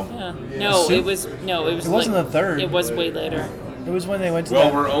 no. Yeah. No, soup? it was It wasn't like- the 3rd. It was way later. It was when they went to Well,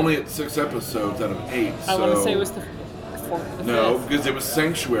 that. we're only at 6 episodes out of 8, so... I want to say it was the fourth. The No, fifth. because it was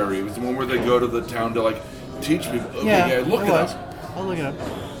Sanctuary. It was the one where they go to the town to, like, teach people. Okay, yeah, look it it was. up. I'll look it up.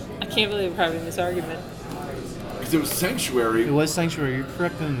 I can't believe we're having this argument. Because it was Sanctuary, It was Sanctuary. You're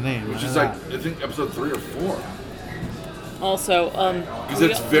correct in the name. which I is, know like, that. I think episode 3 or 4. Also, Because we-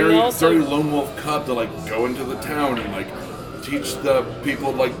 it's we very, also- very Lone Wolf Cub to, like, go into the town and, like, teach the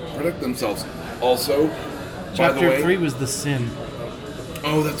people, like, protect themselves. Also, by the Chapter way... 3 was the sin.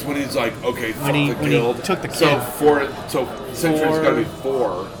 Oh, that's when he's like, okay, fuck When he- the when he guild. took the So kid. so Sanctuary's got to be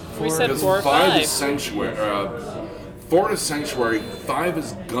 4. We said Because 4 or 5 5. is Sanctuary. 4 is Sanctuary. 5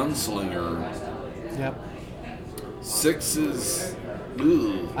 is Gunslinger. Yep. 6 is.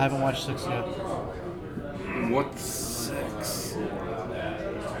 Ooh, I haven't watched 6 yet. what's 6?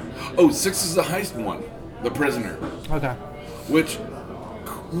 Oh, 6 is the heist one, the prisoner. Okay. Which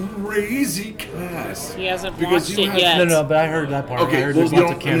crazy cast. He hasn't Because watched you it have- yet. No, but I heard that part. I Okay, heard well, there's you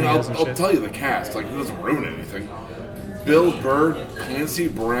lots know, of I mean, cameos and I'll shit. tell you the cast. Like, it doesn't ruin anything. Bill Burr, Clancy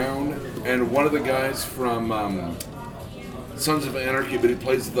Brown, and one of the guys from Sons of Anarchy, but he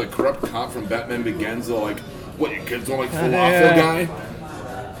plays the corrupt cop from Batman Begins. The like, what, you kids don't like falafel Yeah. guy?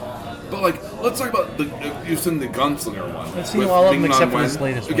 But like, let's talk about you've seen the Gunslinger one. I've seen with all of them Ming-Na except for Wen. this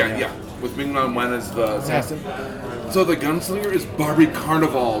latest one, Yeah, yeah. with Ming-Na Wen as the assassin. So the Gunslinger is Barbie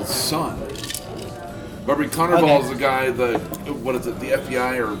Carnival's son. Barbie Carnival Okay. is the guy, what is it, the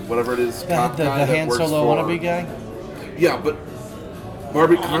FBI or whatever it is, The cop guy that Han works Solo for. wannabe guy? Yeah, but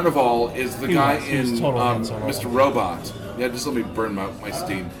Barbie Carnival is the He guy was. He was in total Han Solo. Mr. Robot. Yeah, just let me burn my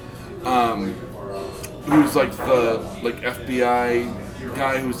steam. Who's like the FBI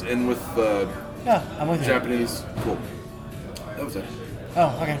guy who's in with the Yeah, I'm with you. Japanese. Cool. That was it.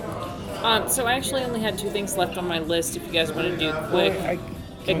 Oh, okay. So I actually only had 2 things left on my list. If you guys want to do quick I-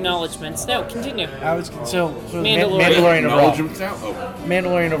 acknowledgements, no, continue. I was so Mandalorian. Mandalorian overall. Acknowledgements now? Oh.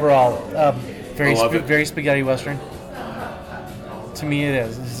 Mandalorian overall, very I love it. very spaghetti western. To me, it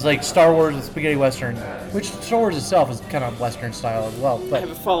is. It's like Star Wars and spaghetti western, which Star Wars itself is kind of western style as well. I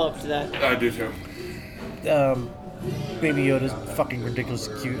have a But follow-up to that. I do too. Baby Yoda's fucking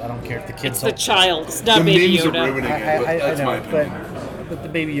ridiculously cute. I don't care if the kids It's the don't. child. It's not The Baby memes are Yoda. ruining it, but that's I my know, opinion. but the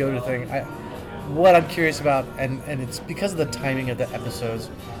Baby Yoda thing, what I'm curious about, and it's because of the timing of the episodes.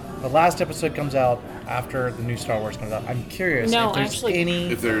 The last episode comes out after the new Star Wars comes out. I'm curious No, if there's actually-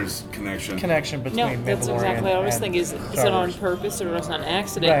 any If there's connection. connection between No, Mandalorian that's exactly what I was and thinking. Is Star it on Wars. purpose or was it on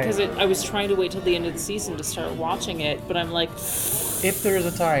accident? Right. Because I was trying to wait till the end of the season to start watching it, but I'm like, If there is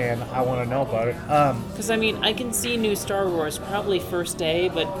a tie-in, I want to know about it. because I mean, I can see new Star Wars probably first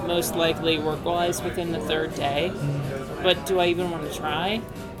day, but most likely work-wise within the 3rd day. But do I even want to try?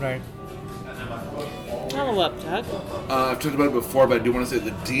 Right. Follow up, Doug. I've talked about it before, but I do want to say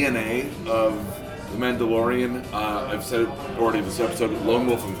the DNA of The Mandalorian. I've said it already in this episode. Lone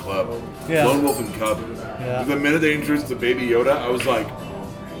Wolf and Cub. Yeah. Lone Wolf and Cub. Yeah. The minute they introduced the Baby Yoda, I was like,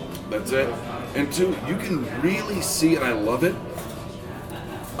 that's it. And 2, you can really see, and I love it,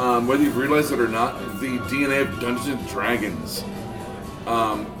 whether you've realized it or not, the DNA of Dungeons and Dragons,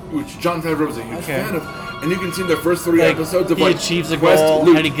 which Jon Favreau was a huge Okay. fan of. And you can see the first 3 Like, episodes of he like achieves a quest goal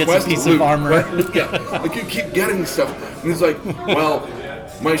loot, and he gets a quest piece of loot, armor. quest- yeah, like you keep getting stuff, and he's like, "Well,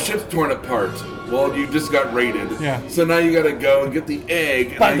 my ship's torn apart. Well, you just got raided. Yeah. So now you got to go and get the egg,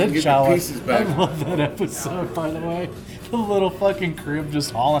 and By I the can get the Jawas. pieces back." I love that episode, by the way. The little fucking crib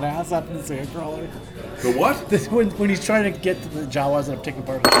just hauling ass up in the sandcrawler. The what? This, when he's trying to get to the Jawas that have taken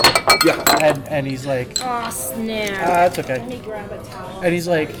part of the ship, Yeah. and he's like, Oh, snap. that's okay. Let me grab a towel. And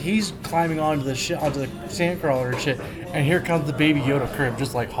he's climbing onto the shit, onto the sandcrawler and shit, and here comes the Baby Yoda crib,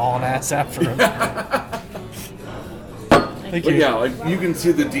 just like hauling ass after him. Thank But you. yeah, like you can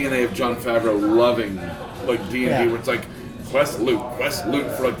see the DNA of Jon Favreau loving like D&D, Yeah. where it's like quest loot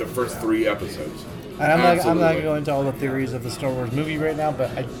for like the first 3 episodes. And I'm not Absolutely. going to go into all the theories of the Star Wars movie right now,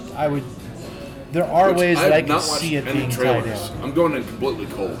 but I would. There are ways that I have can not see it watched any being tied trailers. in. I'm going in completely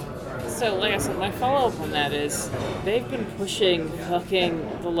cold. So, like I said, my follow-up on that is they've been pushing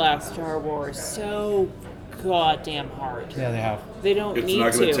fucking the last Star Wars so goddamn hard. Yeah, they have. They don't It's need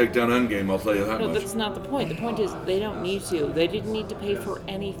not going to. to take down Endgame, I'll tell you that No, much. that's not the point. The point is they don't need to. They didn't need to pay for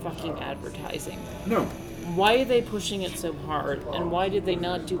any fucking advertising. No. Why are they pushing it so hard? And why did they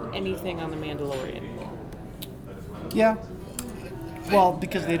not do anything on The Mandalorian? Yeah. Well,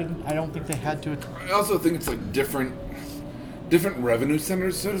 because they didn't. I don't think they had to. I also think it's like different revenue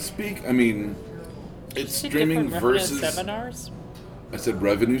centers, so to speak. I mean, it's Is it streaming different revenue versus. seminars? I said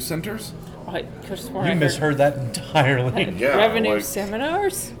revenue centers. I could have sworn You I heard misheard that entirely. Yeah, revenue like-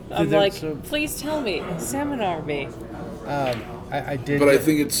 seminars. I'm They're like, so- please tell me, seminar me. I did. But I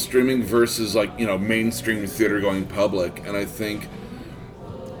think it's streaming versus like mainstream theater going public, and I think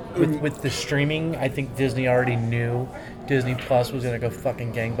with the streaming, I think Disney already knew Disney Plus was gonna go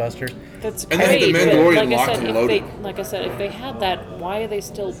fucking gangbusters. That's And they had great. The but Mandalorian like I locked said, and if loaded. like I said, if they had that, why are they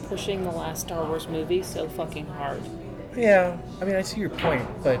still pushing the last Star Wars movie so fucking hard? Yeah, I mean, I see your point,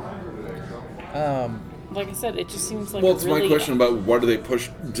 but Like I said, it just seems like well, a it's really. my question about why do they push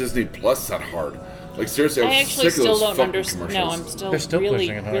Disney Plus that hard? Like seriously, I was I actually sick of still those don't fucking understand. No, commercials. I'm still, They're still really,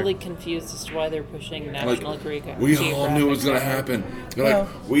 pushing it hard. really confused as to why they're pushing Like, National Geographic. we all knew it was going to happen. They're like, Well,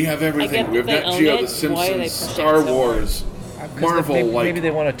 we have everything. get We have that Nat they Geo, own The it. Why are they Simpsons, pushing Star it so hard? Wars, 'cause Marvel. maybe, like, maybe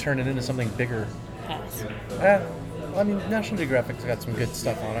they want to turn it into something bigger. Pass. I mean, National Geographic's got some good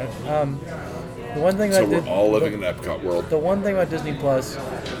stuff on it. The one thing so that we're all living in Epcot world. The one thing about Disney Plus,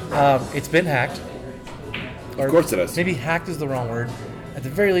 it's been hacked. Of course it is. Maybe hacked is the wrong word. At the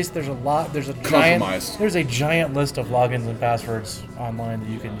very least, there's a Compromised. giant list of logins and passwords online that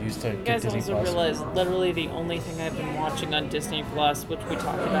you can use to You get guys Disney also Plus. realize literally the only thing I've been watching on Disney Plus, which we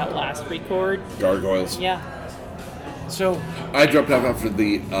talked about last record. Gargoyles. Yeah. So I dropped off after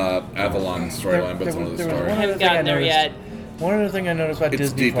the Avalon storyline, but it's another there was story. one Haven't other thing I gotten there noticed. yet. One other thing I noticed about It's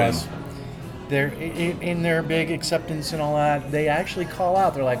Disney deep Plus, in. they're in their big acceptance and all that. They actually call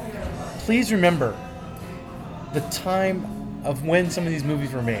out. They're like, please remember the time of when some of these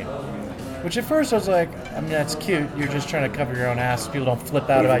movies were made. Which at first I was like, I mean, that's cute. You're just trying to cover your own ass. People don't flip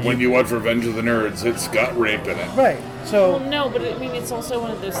out about When you watch Revenge of the Nerds, it's got rape in it. Right. So Well, no, but I mean, it's also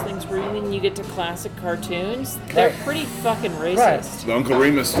one of those things where when you get to classic cartoons, they're Right. pretty fucking racist. Right. The Uncle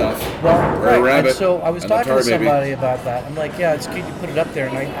Remus stuff. Well, Brer right. Rabbit And so I was and the talking Tar to Baby. somebody about that. I'm like, yeah, it's cute you put it up there,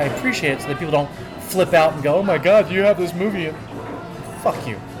 and I appreciate it so that people don't flip out and go, oh my god, you have this movie. And fuck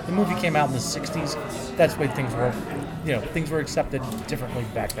you. The movie came out in the 60s. That's the way things were. You know, things were accepted differently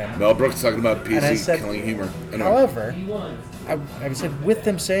back then. Mel Brooks talking about And I PC said- killing humor. Anyway, However, I said with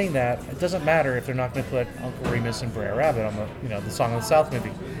them saying that, it doesn't matter if they're not going to put Uncle Remus and Brer Rabbit on the Song of the South movie,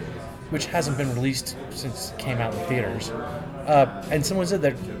 which hasn't been released since it came out in theaters. And someone said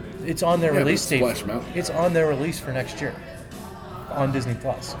that it's on their Yeah, release but date. Splash Mountain. It's on their release for next year on Disney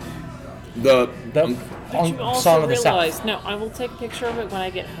Plus. the The But you on also Song of the realize, South. no, I will take a picture of it when I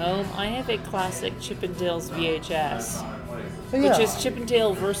get home. I have a classic Chippendales VHS, But which yeah. is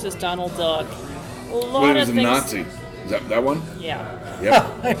Chippendale versus Donald Duck. A lot Wait, it of was a things. Nazi. Is that one? Yeah.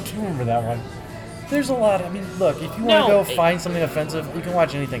 Yep. I do remember that one. There's a lot. I mean, look, if you want No, to go it- find something offensive, you can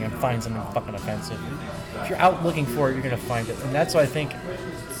watch anything and find something fucking offensive. If you're out looking for it, you're gonna find it, and that's what I think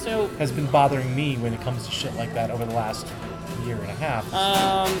So has been bothering me when it comes to shit like that over the last year and a half.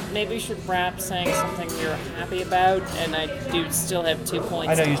 maybe you should wrap saying something you're happy about, and I do still have 2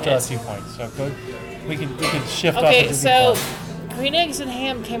 points. I know to you still have hit. 2 points, so go. We can shift off. Okay, to Disney so Plus. Green Eggs and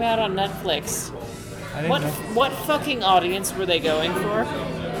Ham came out on Netflix. I didn't What know. what fucking audience were they going for?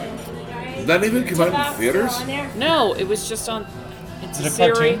 Did that even come out in theaters? No, it was just on. It's Is a it a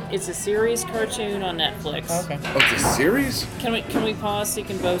series. cartoon? It's a series cartoon on Netflix. Oh, okay. Oh, it's a series? Can we pause so you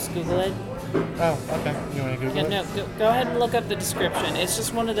can both Google it? Oh, okay. You want to Google Yeah, it? no, go ahead and look up the description. It's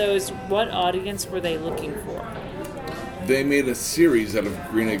just one of those. What audience were they looking for? They made a series out of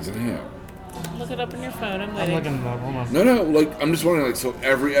Green Eggs and Ham. Look it up on your phone. I'm I'm waiting. looking it up. Hold on. No, like I'm just wondering, like, so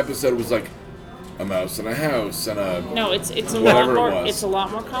every episode was like a mouse in a house and a No, it's a lot Whatever it more. was. It's a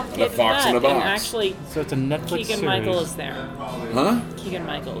lot more complicated The fox than in that. a And box. actually, So it's a Netflix Keegan series. Michael is there. huh? Keegan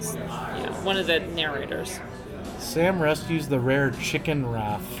Michaels, yeah, one of the narrators. Sam rescues the rare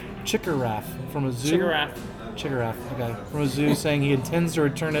chickaraf from a zoo. Chickaraf, okay. From a zoo, saying he intends to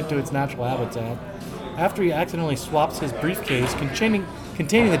return it to its natural habitat. After he accidentally swaps his briefcase containing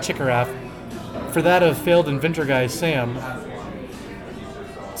the chickaraf for that of failed inventor guy Sam,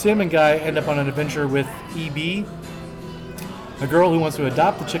 Sam and Guy end up on an adventure with EB, a girl who wants to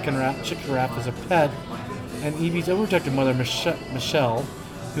adopt the chickaraf as a pet, and EB's overprotective mother, Michelle,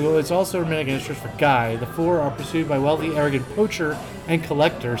 who is also a romantic interest for Guy. The four are pursued by wealthy, arrogant poacher and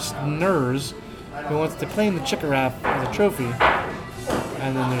collector Snurs, who wants to claim the chickaraf as a trophy.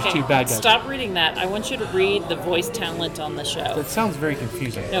 And then there's two bad guys. Stop reading that. I want you to read the voice talent on the show. That sounds very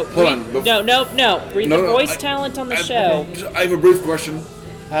confusing. No, Hold read, on, no. Read No, the no, voice I- talent on the I- show. I have a brief question.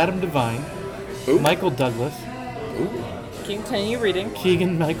 Adam Devine, Ooh. Michael Douglas, Continue reading.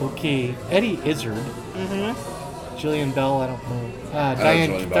 Keegan Michael Key, Eddie Izzard, Jillian Bell, I don't know,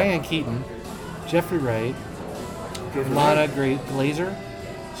 Jillian Bell. Diane Keaton, Jeffrey Wright, Lana Glazer.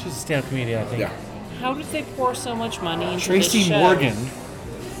 She's a stand-up comedian, I think. Yeah. How did they pour so much money into Tracy this show? Morgan,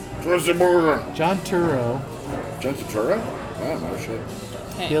 Tracy Morgan. John Turturro, John Turturro? Wow, no shit.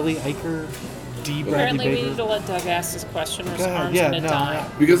 Okay. Billy Eicher, D. Bradley Apparently, we need Baker. to let Doug ask this question, or his Go ahead. arm's Yeah, gonna no, die.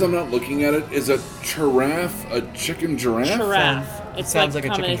 Because I'm not looking at it, is a giraffe a chicken giraffe? Giraffe. It's sounds like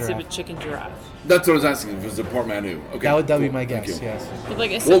like a chicken combination giraffe. of a chicken giraffe. That's what I was asking, if it was a portmanteau. Okay. That would be cool, my thank guess, you. yes. But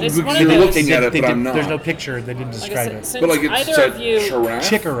like I said, Well, it's because one of you're those. looking at it, but I'm not. There's no picture. They didn't Like I describe said, it. since But like it's either of you, giraffe?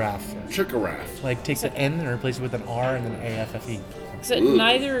 Chickaraf. Chickaraffe. Like take the N and replace it with an R and then AFFE. so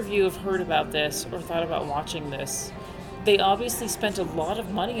neither of you have heard about this or thought about watching this. They obviously spent a lot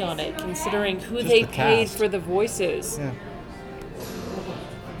of money on it, considering who Just they the paid cast. for the voices. Yeah.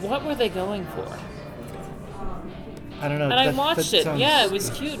 What were they going for? I don't know. And I that watched it. sounds- Yeah, it was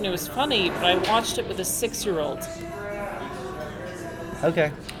cute and it was funny, but I watched it with a 6-year-old.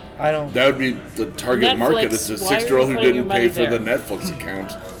 Okay. I don't. That would be the target market. Netflix, It's a why are you 6-year-old who putting didn't your pay money for the there? Netflix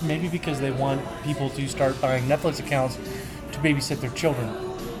account. Maybe because they want people to start buying Netflix accounts to babysit their children.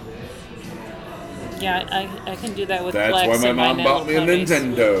 Yeah, I can do that with That's Plex why my and mom My bought me Little a Ponies.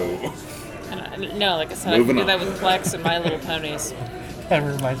 Nintendo. No, like I said, Moving I can do that on. with Plex and My Little Ponies. That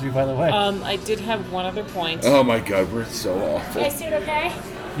reminds me, by the way. I did have one other point. Oh my god, we're so You awful. guys doing okay?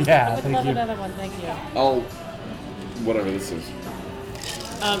 Yeah, I would thank love you. another one, thank you. I'll. Whatever this is.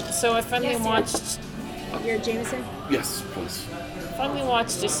 So I finally Yes, watched You're Jameson? Yes, please.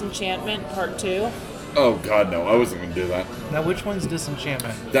 Disenchantment Part 2. Oh god, no, I wasn't gonna do that. Now, which one's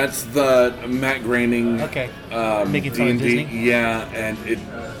Disenchantment? That's the Matt Groening. Okay. Um, Making fun of D&D. Disney? Yeah, and it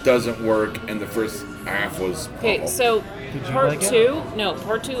doesn't work, and the first half was Okay, awful. so Did you Part like it? 2, no,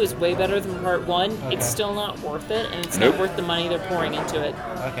 Part 2 is way better than Part 1. Okay. It's still not worth it, and it's Nope. not worth the money they're pouring into it.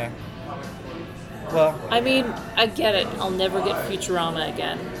 Okay. Well, I mean, I get it. I'll never get Futurama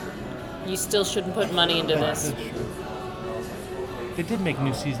again. You still shouldn't put money into that's this. true. They did make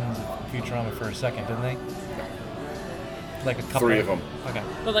new seasons of Futurama for a second, didn't they? Like a couple. 3 of them. Okay.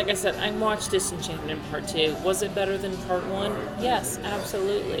 But like I said, I watched Disenchantment Part 2. Was it better than Part 1? Yes,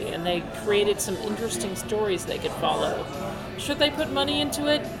 absolutely. And they created some interesting stories they could follow. Should they put money into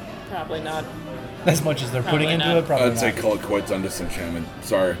it? Probably not. As much as they're Probably putting into not. it, probably I'd say not. call it quits on Disenchantment.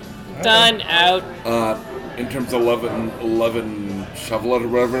 Sorry. Done, out. In terms of 11 shovel it or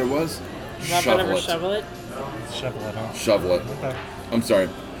whatever it was. Not gonna shovel it. Shovel it, huh? Shovel it. Okay. I'm sorry.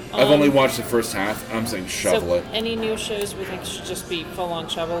 I've only watched the first half. I'm saying shovel So it. any new shows we think should just be full on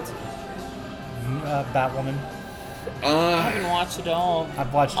shoveled? Batwoman. I haven't watched it all.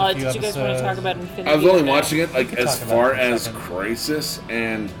 I've watched a few Did you guys want to episodes. talk about Infinity? I was only or no? watching it like could as talk about far it for a as second. Crisis,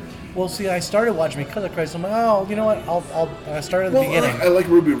 and Well, see, I started watching because of Christ. I'm like, oh, you know what? I started at the beginning. I like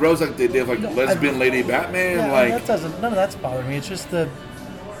Ruby Rose, like they did like No, lesbian Lady Batman, Yeah, like that doesn't. None of that's bothering me. It's just the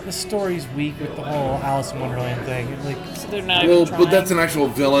story's weak with the whole Alice in Wonderland thing. It, like, So they're not well, even trying. but that's an actual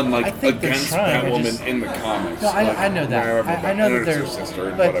villain like I think they're against trying, I Batwoman just- in the comics. no, like, I know that. wherever I know that it's her there's sister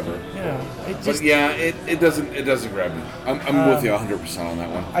and but, whatever. You know, it But just. yeah, it doesn't grab me. I'm with you 100% on that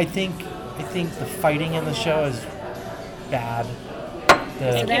one. I think the fighting in the show is bad.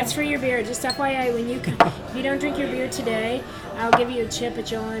 So that's for your beer. Just FYI, if you don't drink your beer today, I'll give you a chip,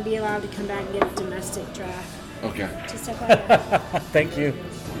 but you'll only be allowed to come back and get a domestic draft. Okay. Just FYI. Thank you.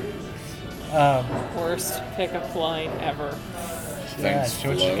 Worst pickup line ever. Yeah, Thanks, she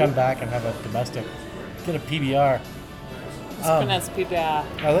should Flo. come back and have a domestic. Get a PBR. That's PBR.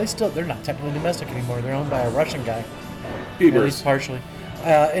 Are they still? They're not technically domestic anymore. They're owned by a Russian guy. At Beavers. least partially.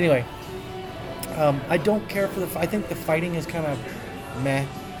 Anyway, I don't care for the. I think the fighting is kind of meh.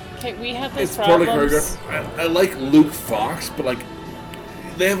 Okay, we had those It's poorly problems. choreographed. I like Luke Fox, but like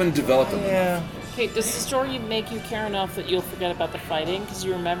they haven't developed him. Yeah. Okay, does the story make you care enough that you'll forget about the fighting? Because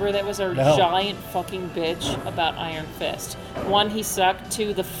you remember that was our No. giant fucking bitch about Iron Fist. One, he sucked.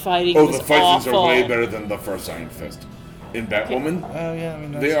 Two, the fighting Oh, was the fight scenes awful. are way better than the first Iron Fist. In Batwoman, Oh yeah. I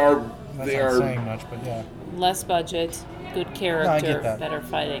mean, they are That's they not are saying much, but yeah. Less budget, good character, that. better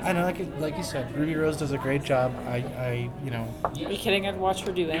fighting. I know, like you said, Ruby Rose does a great job. You know, Are you kidding? I'd watch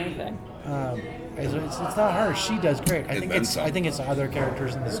her do anything. it's not her. She does great. I And think then it's some. I think it's the other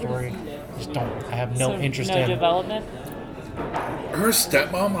characters in the story. Just don't. I have no So, interest no in. development. her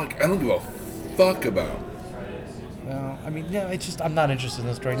stepmom. Like I don't give a fuck about. No, I mean, yeah, it's just I'm not interested in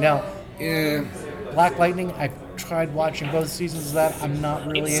the story. Now, Yeah, Black Lightning, I've tried watching both seasons of that. I'm not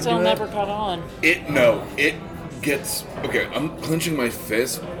really It's into still it. never caught on. it gets okay. I'm clenching my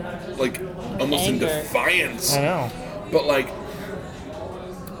fist, like almost in Anger. defiance. I know. But like,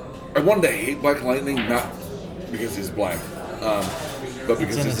 I wanted to hate Black Lightning not because he's black, but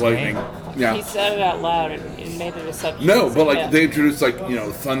because in he's his lightning. name. Yeah. He said it out loud and it made it a subject. No, but like Yeah. they introduced like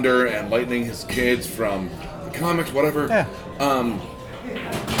Thunder and Lightning, his kids from the comics, whatever. Yeah.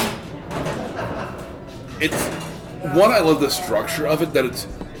 It's one. I love the structure of it. That it's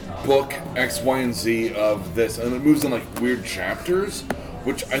book X, Y, and Z of this, and it moves in like weird chapters,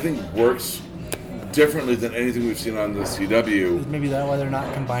 which I think works differently than anything we've seen on the CW. Maybe that's why they're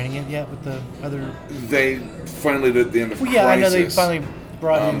not combining it yet with the other. They finally did at the end of Well, yeah, Crisis. I know they finally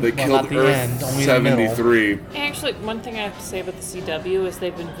brought in. They well, killed not the Earth end, only the middle. 73. Actually, one thing I have to say about the CW is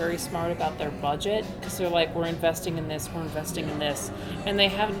they've been very smart about their budget because they're like, we're investing in this, and they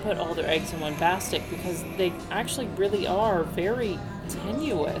haven't put all their eggs in one basket because they actually really are very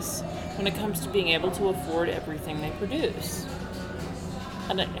tenuous when it comes to being able to afford everything they produce.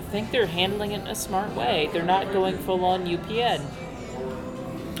 And I think they're handling it in a smart way. They're not going full on UPN.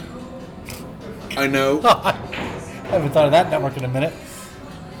 I know. I haven't thought of that network in a minute.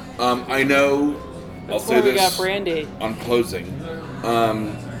 I know. I'll That's say where we this got Brandy. on closing.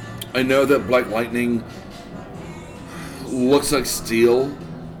 I know that Black Lightning looks like Steel,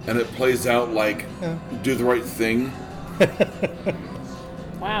 and it plays out like Do the Right Thing.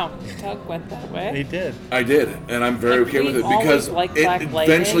 Wow, Tug went that They way. did. I did, and I'm very Like, okay with we it because always liked it Black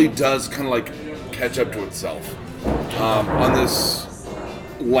eventually Lightning. does kind of like catch up to itself. On this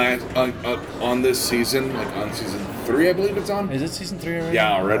on this season, like on season 3, I believe it's on. Is it season 3 already?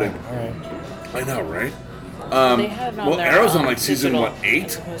 Yeah, already. All right. I know, right? They had it on Well, their, Arrow's on like season digital, 8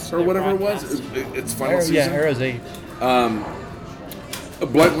 as opposed to or their whatever it broadcast. was. It's final Yeah, season. Arrow's 8.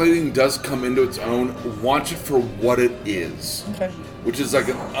 Black Lightning does come into its own. Watch it for what it is, Okay. which is like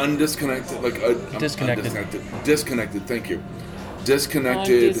an undisconnected, Disconnected. disconnected. Thank you, I'm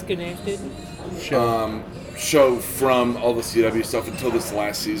disconnected disconnected. Show. show from all the CW stuff until this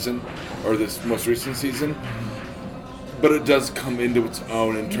last season or this most recent season. But it does come into its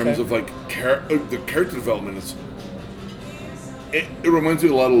own in terms Okay. of like the character development is. It reminds me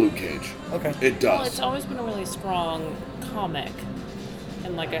a lot of Luke Cage. Okay. It does. Well, it's always been a really strong comic.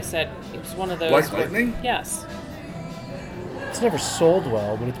 And like I said, it was one of those. Black where- Lightning? Yes. It's never sold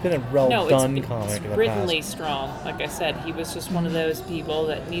well, but it's been a well No, done it's comic in the writtenly past. strong. Like I said, he was just one of those people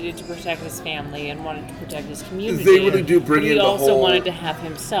that needed to protect his family and wanted to protect his community. They really do bring but he in the also whole- wanted to have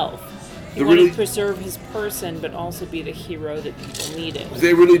himself. He They wanted really- to preserve his person, but also be the hero that people needed.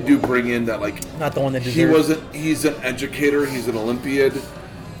 They really do bring in that like Not the one that he deserves. he's an educator, he's an Olympiad.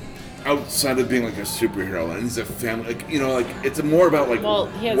 Outside of being like a superhero, and he's a family, like, like it's more about like Well,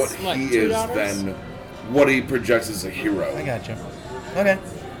 he has, what he 2 is daughters? than what he projects as a hero. I got you. Okay.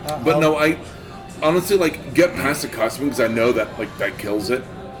 But no, I honestly like get past the costume because I know that like that kills it.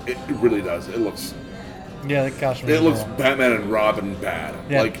 It really does. It looks Yeah, the costume. it is looks cool. Batman and Robin bad.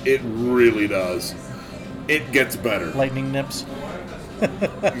 Yeah. Like it really does. It gets better. Lightning nips.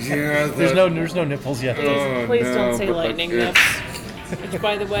 Yeah. There's no nipples yet. Oh, Please no, don't say but, like, lightning it- nips. Which,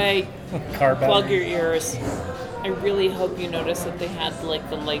 by the way, Car plug battery. your ears. I really hope you notice that they had like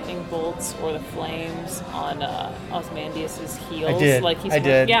the lightning bolts or the flames on Ozymandias' heels. I did. Like he's I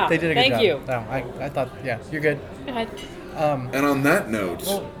did. Yeah. They did a good thank job. you. No, I thought. Yeah, you're good. Go ahead. And on that note,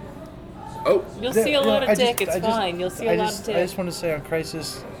 Well, You'll see a lot of I dick. just- It's I just- fine. You'll see I a lot just- of dick. I just want to say on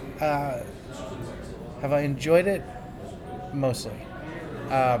Crisis, have I enjoyed it? Mostly.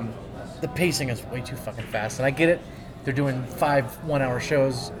 The pacing is way too fucking fast, and I get it. They're doing 5 one-hour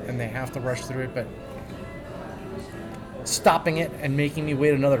shows, and they have to rush through it, but stopping it and making me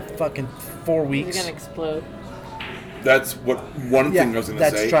wait another fucking 4 He's weeks. gonna explode. that's what one Yeah, thing I was gonna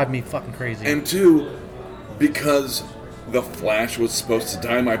that's say. driving me fucking crazy. And 2, because the Flash was supposed to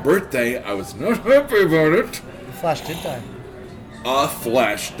die on my birthday, I was not happy about it. the Flash did die. A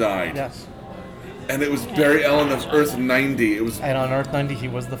Flash died. Yes. And it was Barry Allen of Earth 90. It was, And on Earth 90, he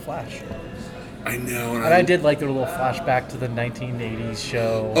was the Flash. I know. And I did like their little flashback to the 1980s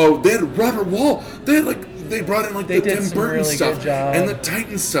show. Oh, they had Robert Wall. They brought in like They the did Tim some Burton really stuff good job. and the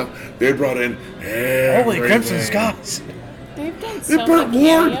Titan stuff. They brought in Holy everything. Crimson Skies! They've done so brought many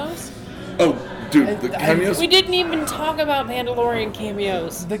Ward. cameos. Oh, dude, the I- cameos. We didn't even talk about Mandalorian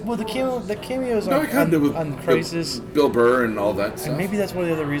cameos. The cameos No, on, I kind of on Crisis. Bill Burr and all that stuff. And maybe that's one of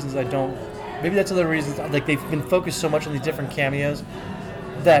the other reasons I don't. Maybe that's one of the reasons. Like they've been focused so much on these different cameos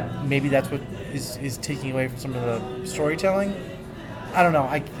that maybe that's what is taking away from some of the storytelling. I don't know.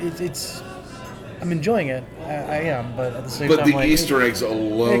 It's. I'm enjoying it. I am, but at the same But time, the like, Easter eggs it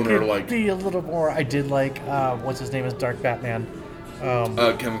alone could are like be a little more. I did like what's his name is Dark Batman.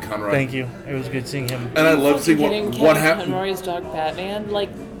 Kevin Conroy. Thank you. It was good seeing him. And I love seeing Getting what Kevin happened. Conroy's Dark Batman, like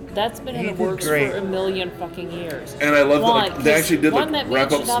that's been in He the did works great. for a million fucking years. And I love that like, they 'cause actually did one, like that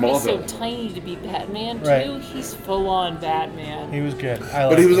wrap man up should not be so Smallville. tiny to be Batman. Right. 2, he's full on Batman. He was good.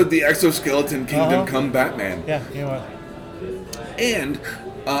 But he was like the exoskeleton Kingdom Uh-huh. come Batman. Yeah, you know what? And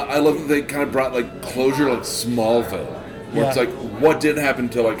I love that they kind of brought like closure like Smallville. Where it's Yeah. like what did happen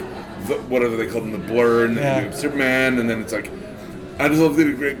to like whatever they called him, the blur and Yeah. the Superman, and then it's like I just love that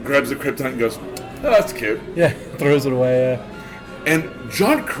he grabs the kryptonite and goes, oh, that's cute. Yeah, throws it away. And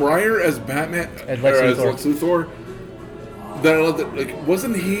John Cryer as Batman And Lex or as Luthor. Lex Luthor. That I love that like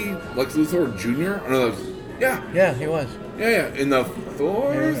wasn't he Lex Luthor Jr.? Or no, that was, yeah, Yeah, he was. yeah. In the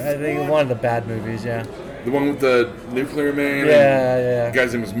Thor, I think one of the bad movies. Yeah. the one with the nuclear man. Yeah, and yeah. The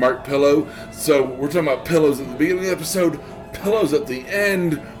guy's name was Mark Pillow. So we're talking about pillows at the beginning of the episode, pillows at the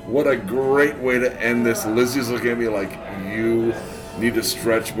end. What a great way to end this. Lizzie's looking at me like you need to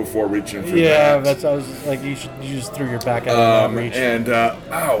stretch before reaching for Yeah, that. I was like, you just threw your back out of reach. And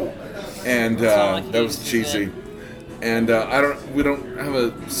ow, and all like that was he cheesy. did. And we don't have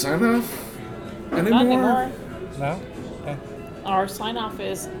a sign off Not anymore. No. Okay. Our sign off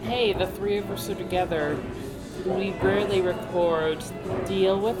is, hey, the three of us are together. We rarely record.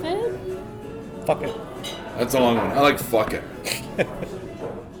 Deal with it? Fuck it. That's a long one. I like fuck it.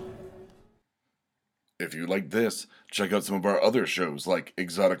 If you like this, check out some of our other shows like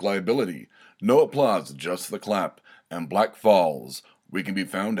Exotic Liability, No Applause, Just the Clap, and Black Falls, We can be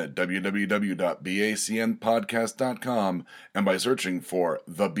found at www.bacnpodcast.com and by searching for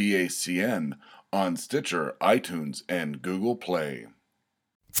The BACN on Stitcher, iTunes, and Google Play.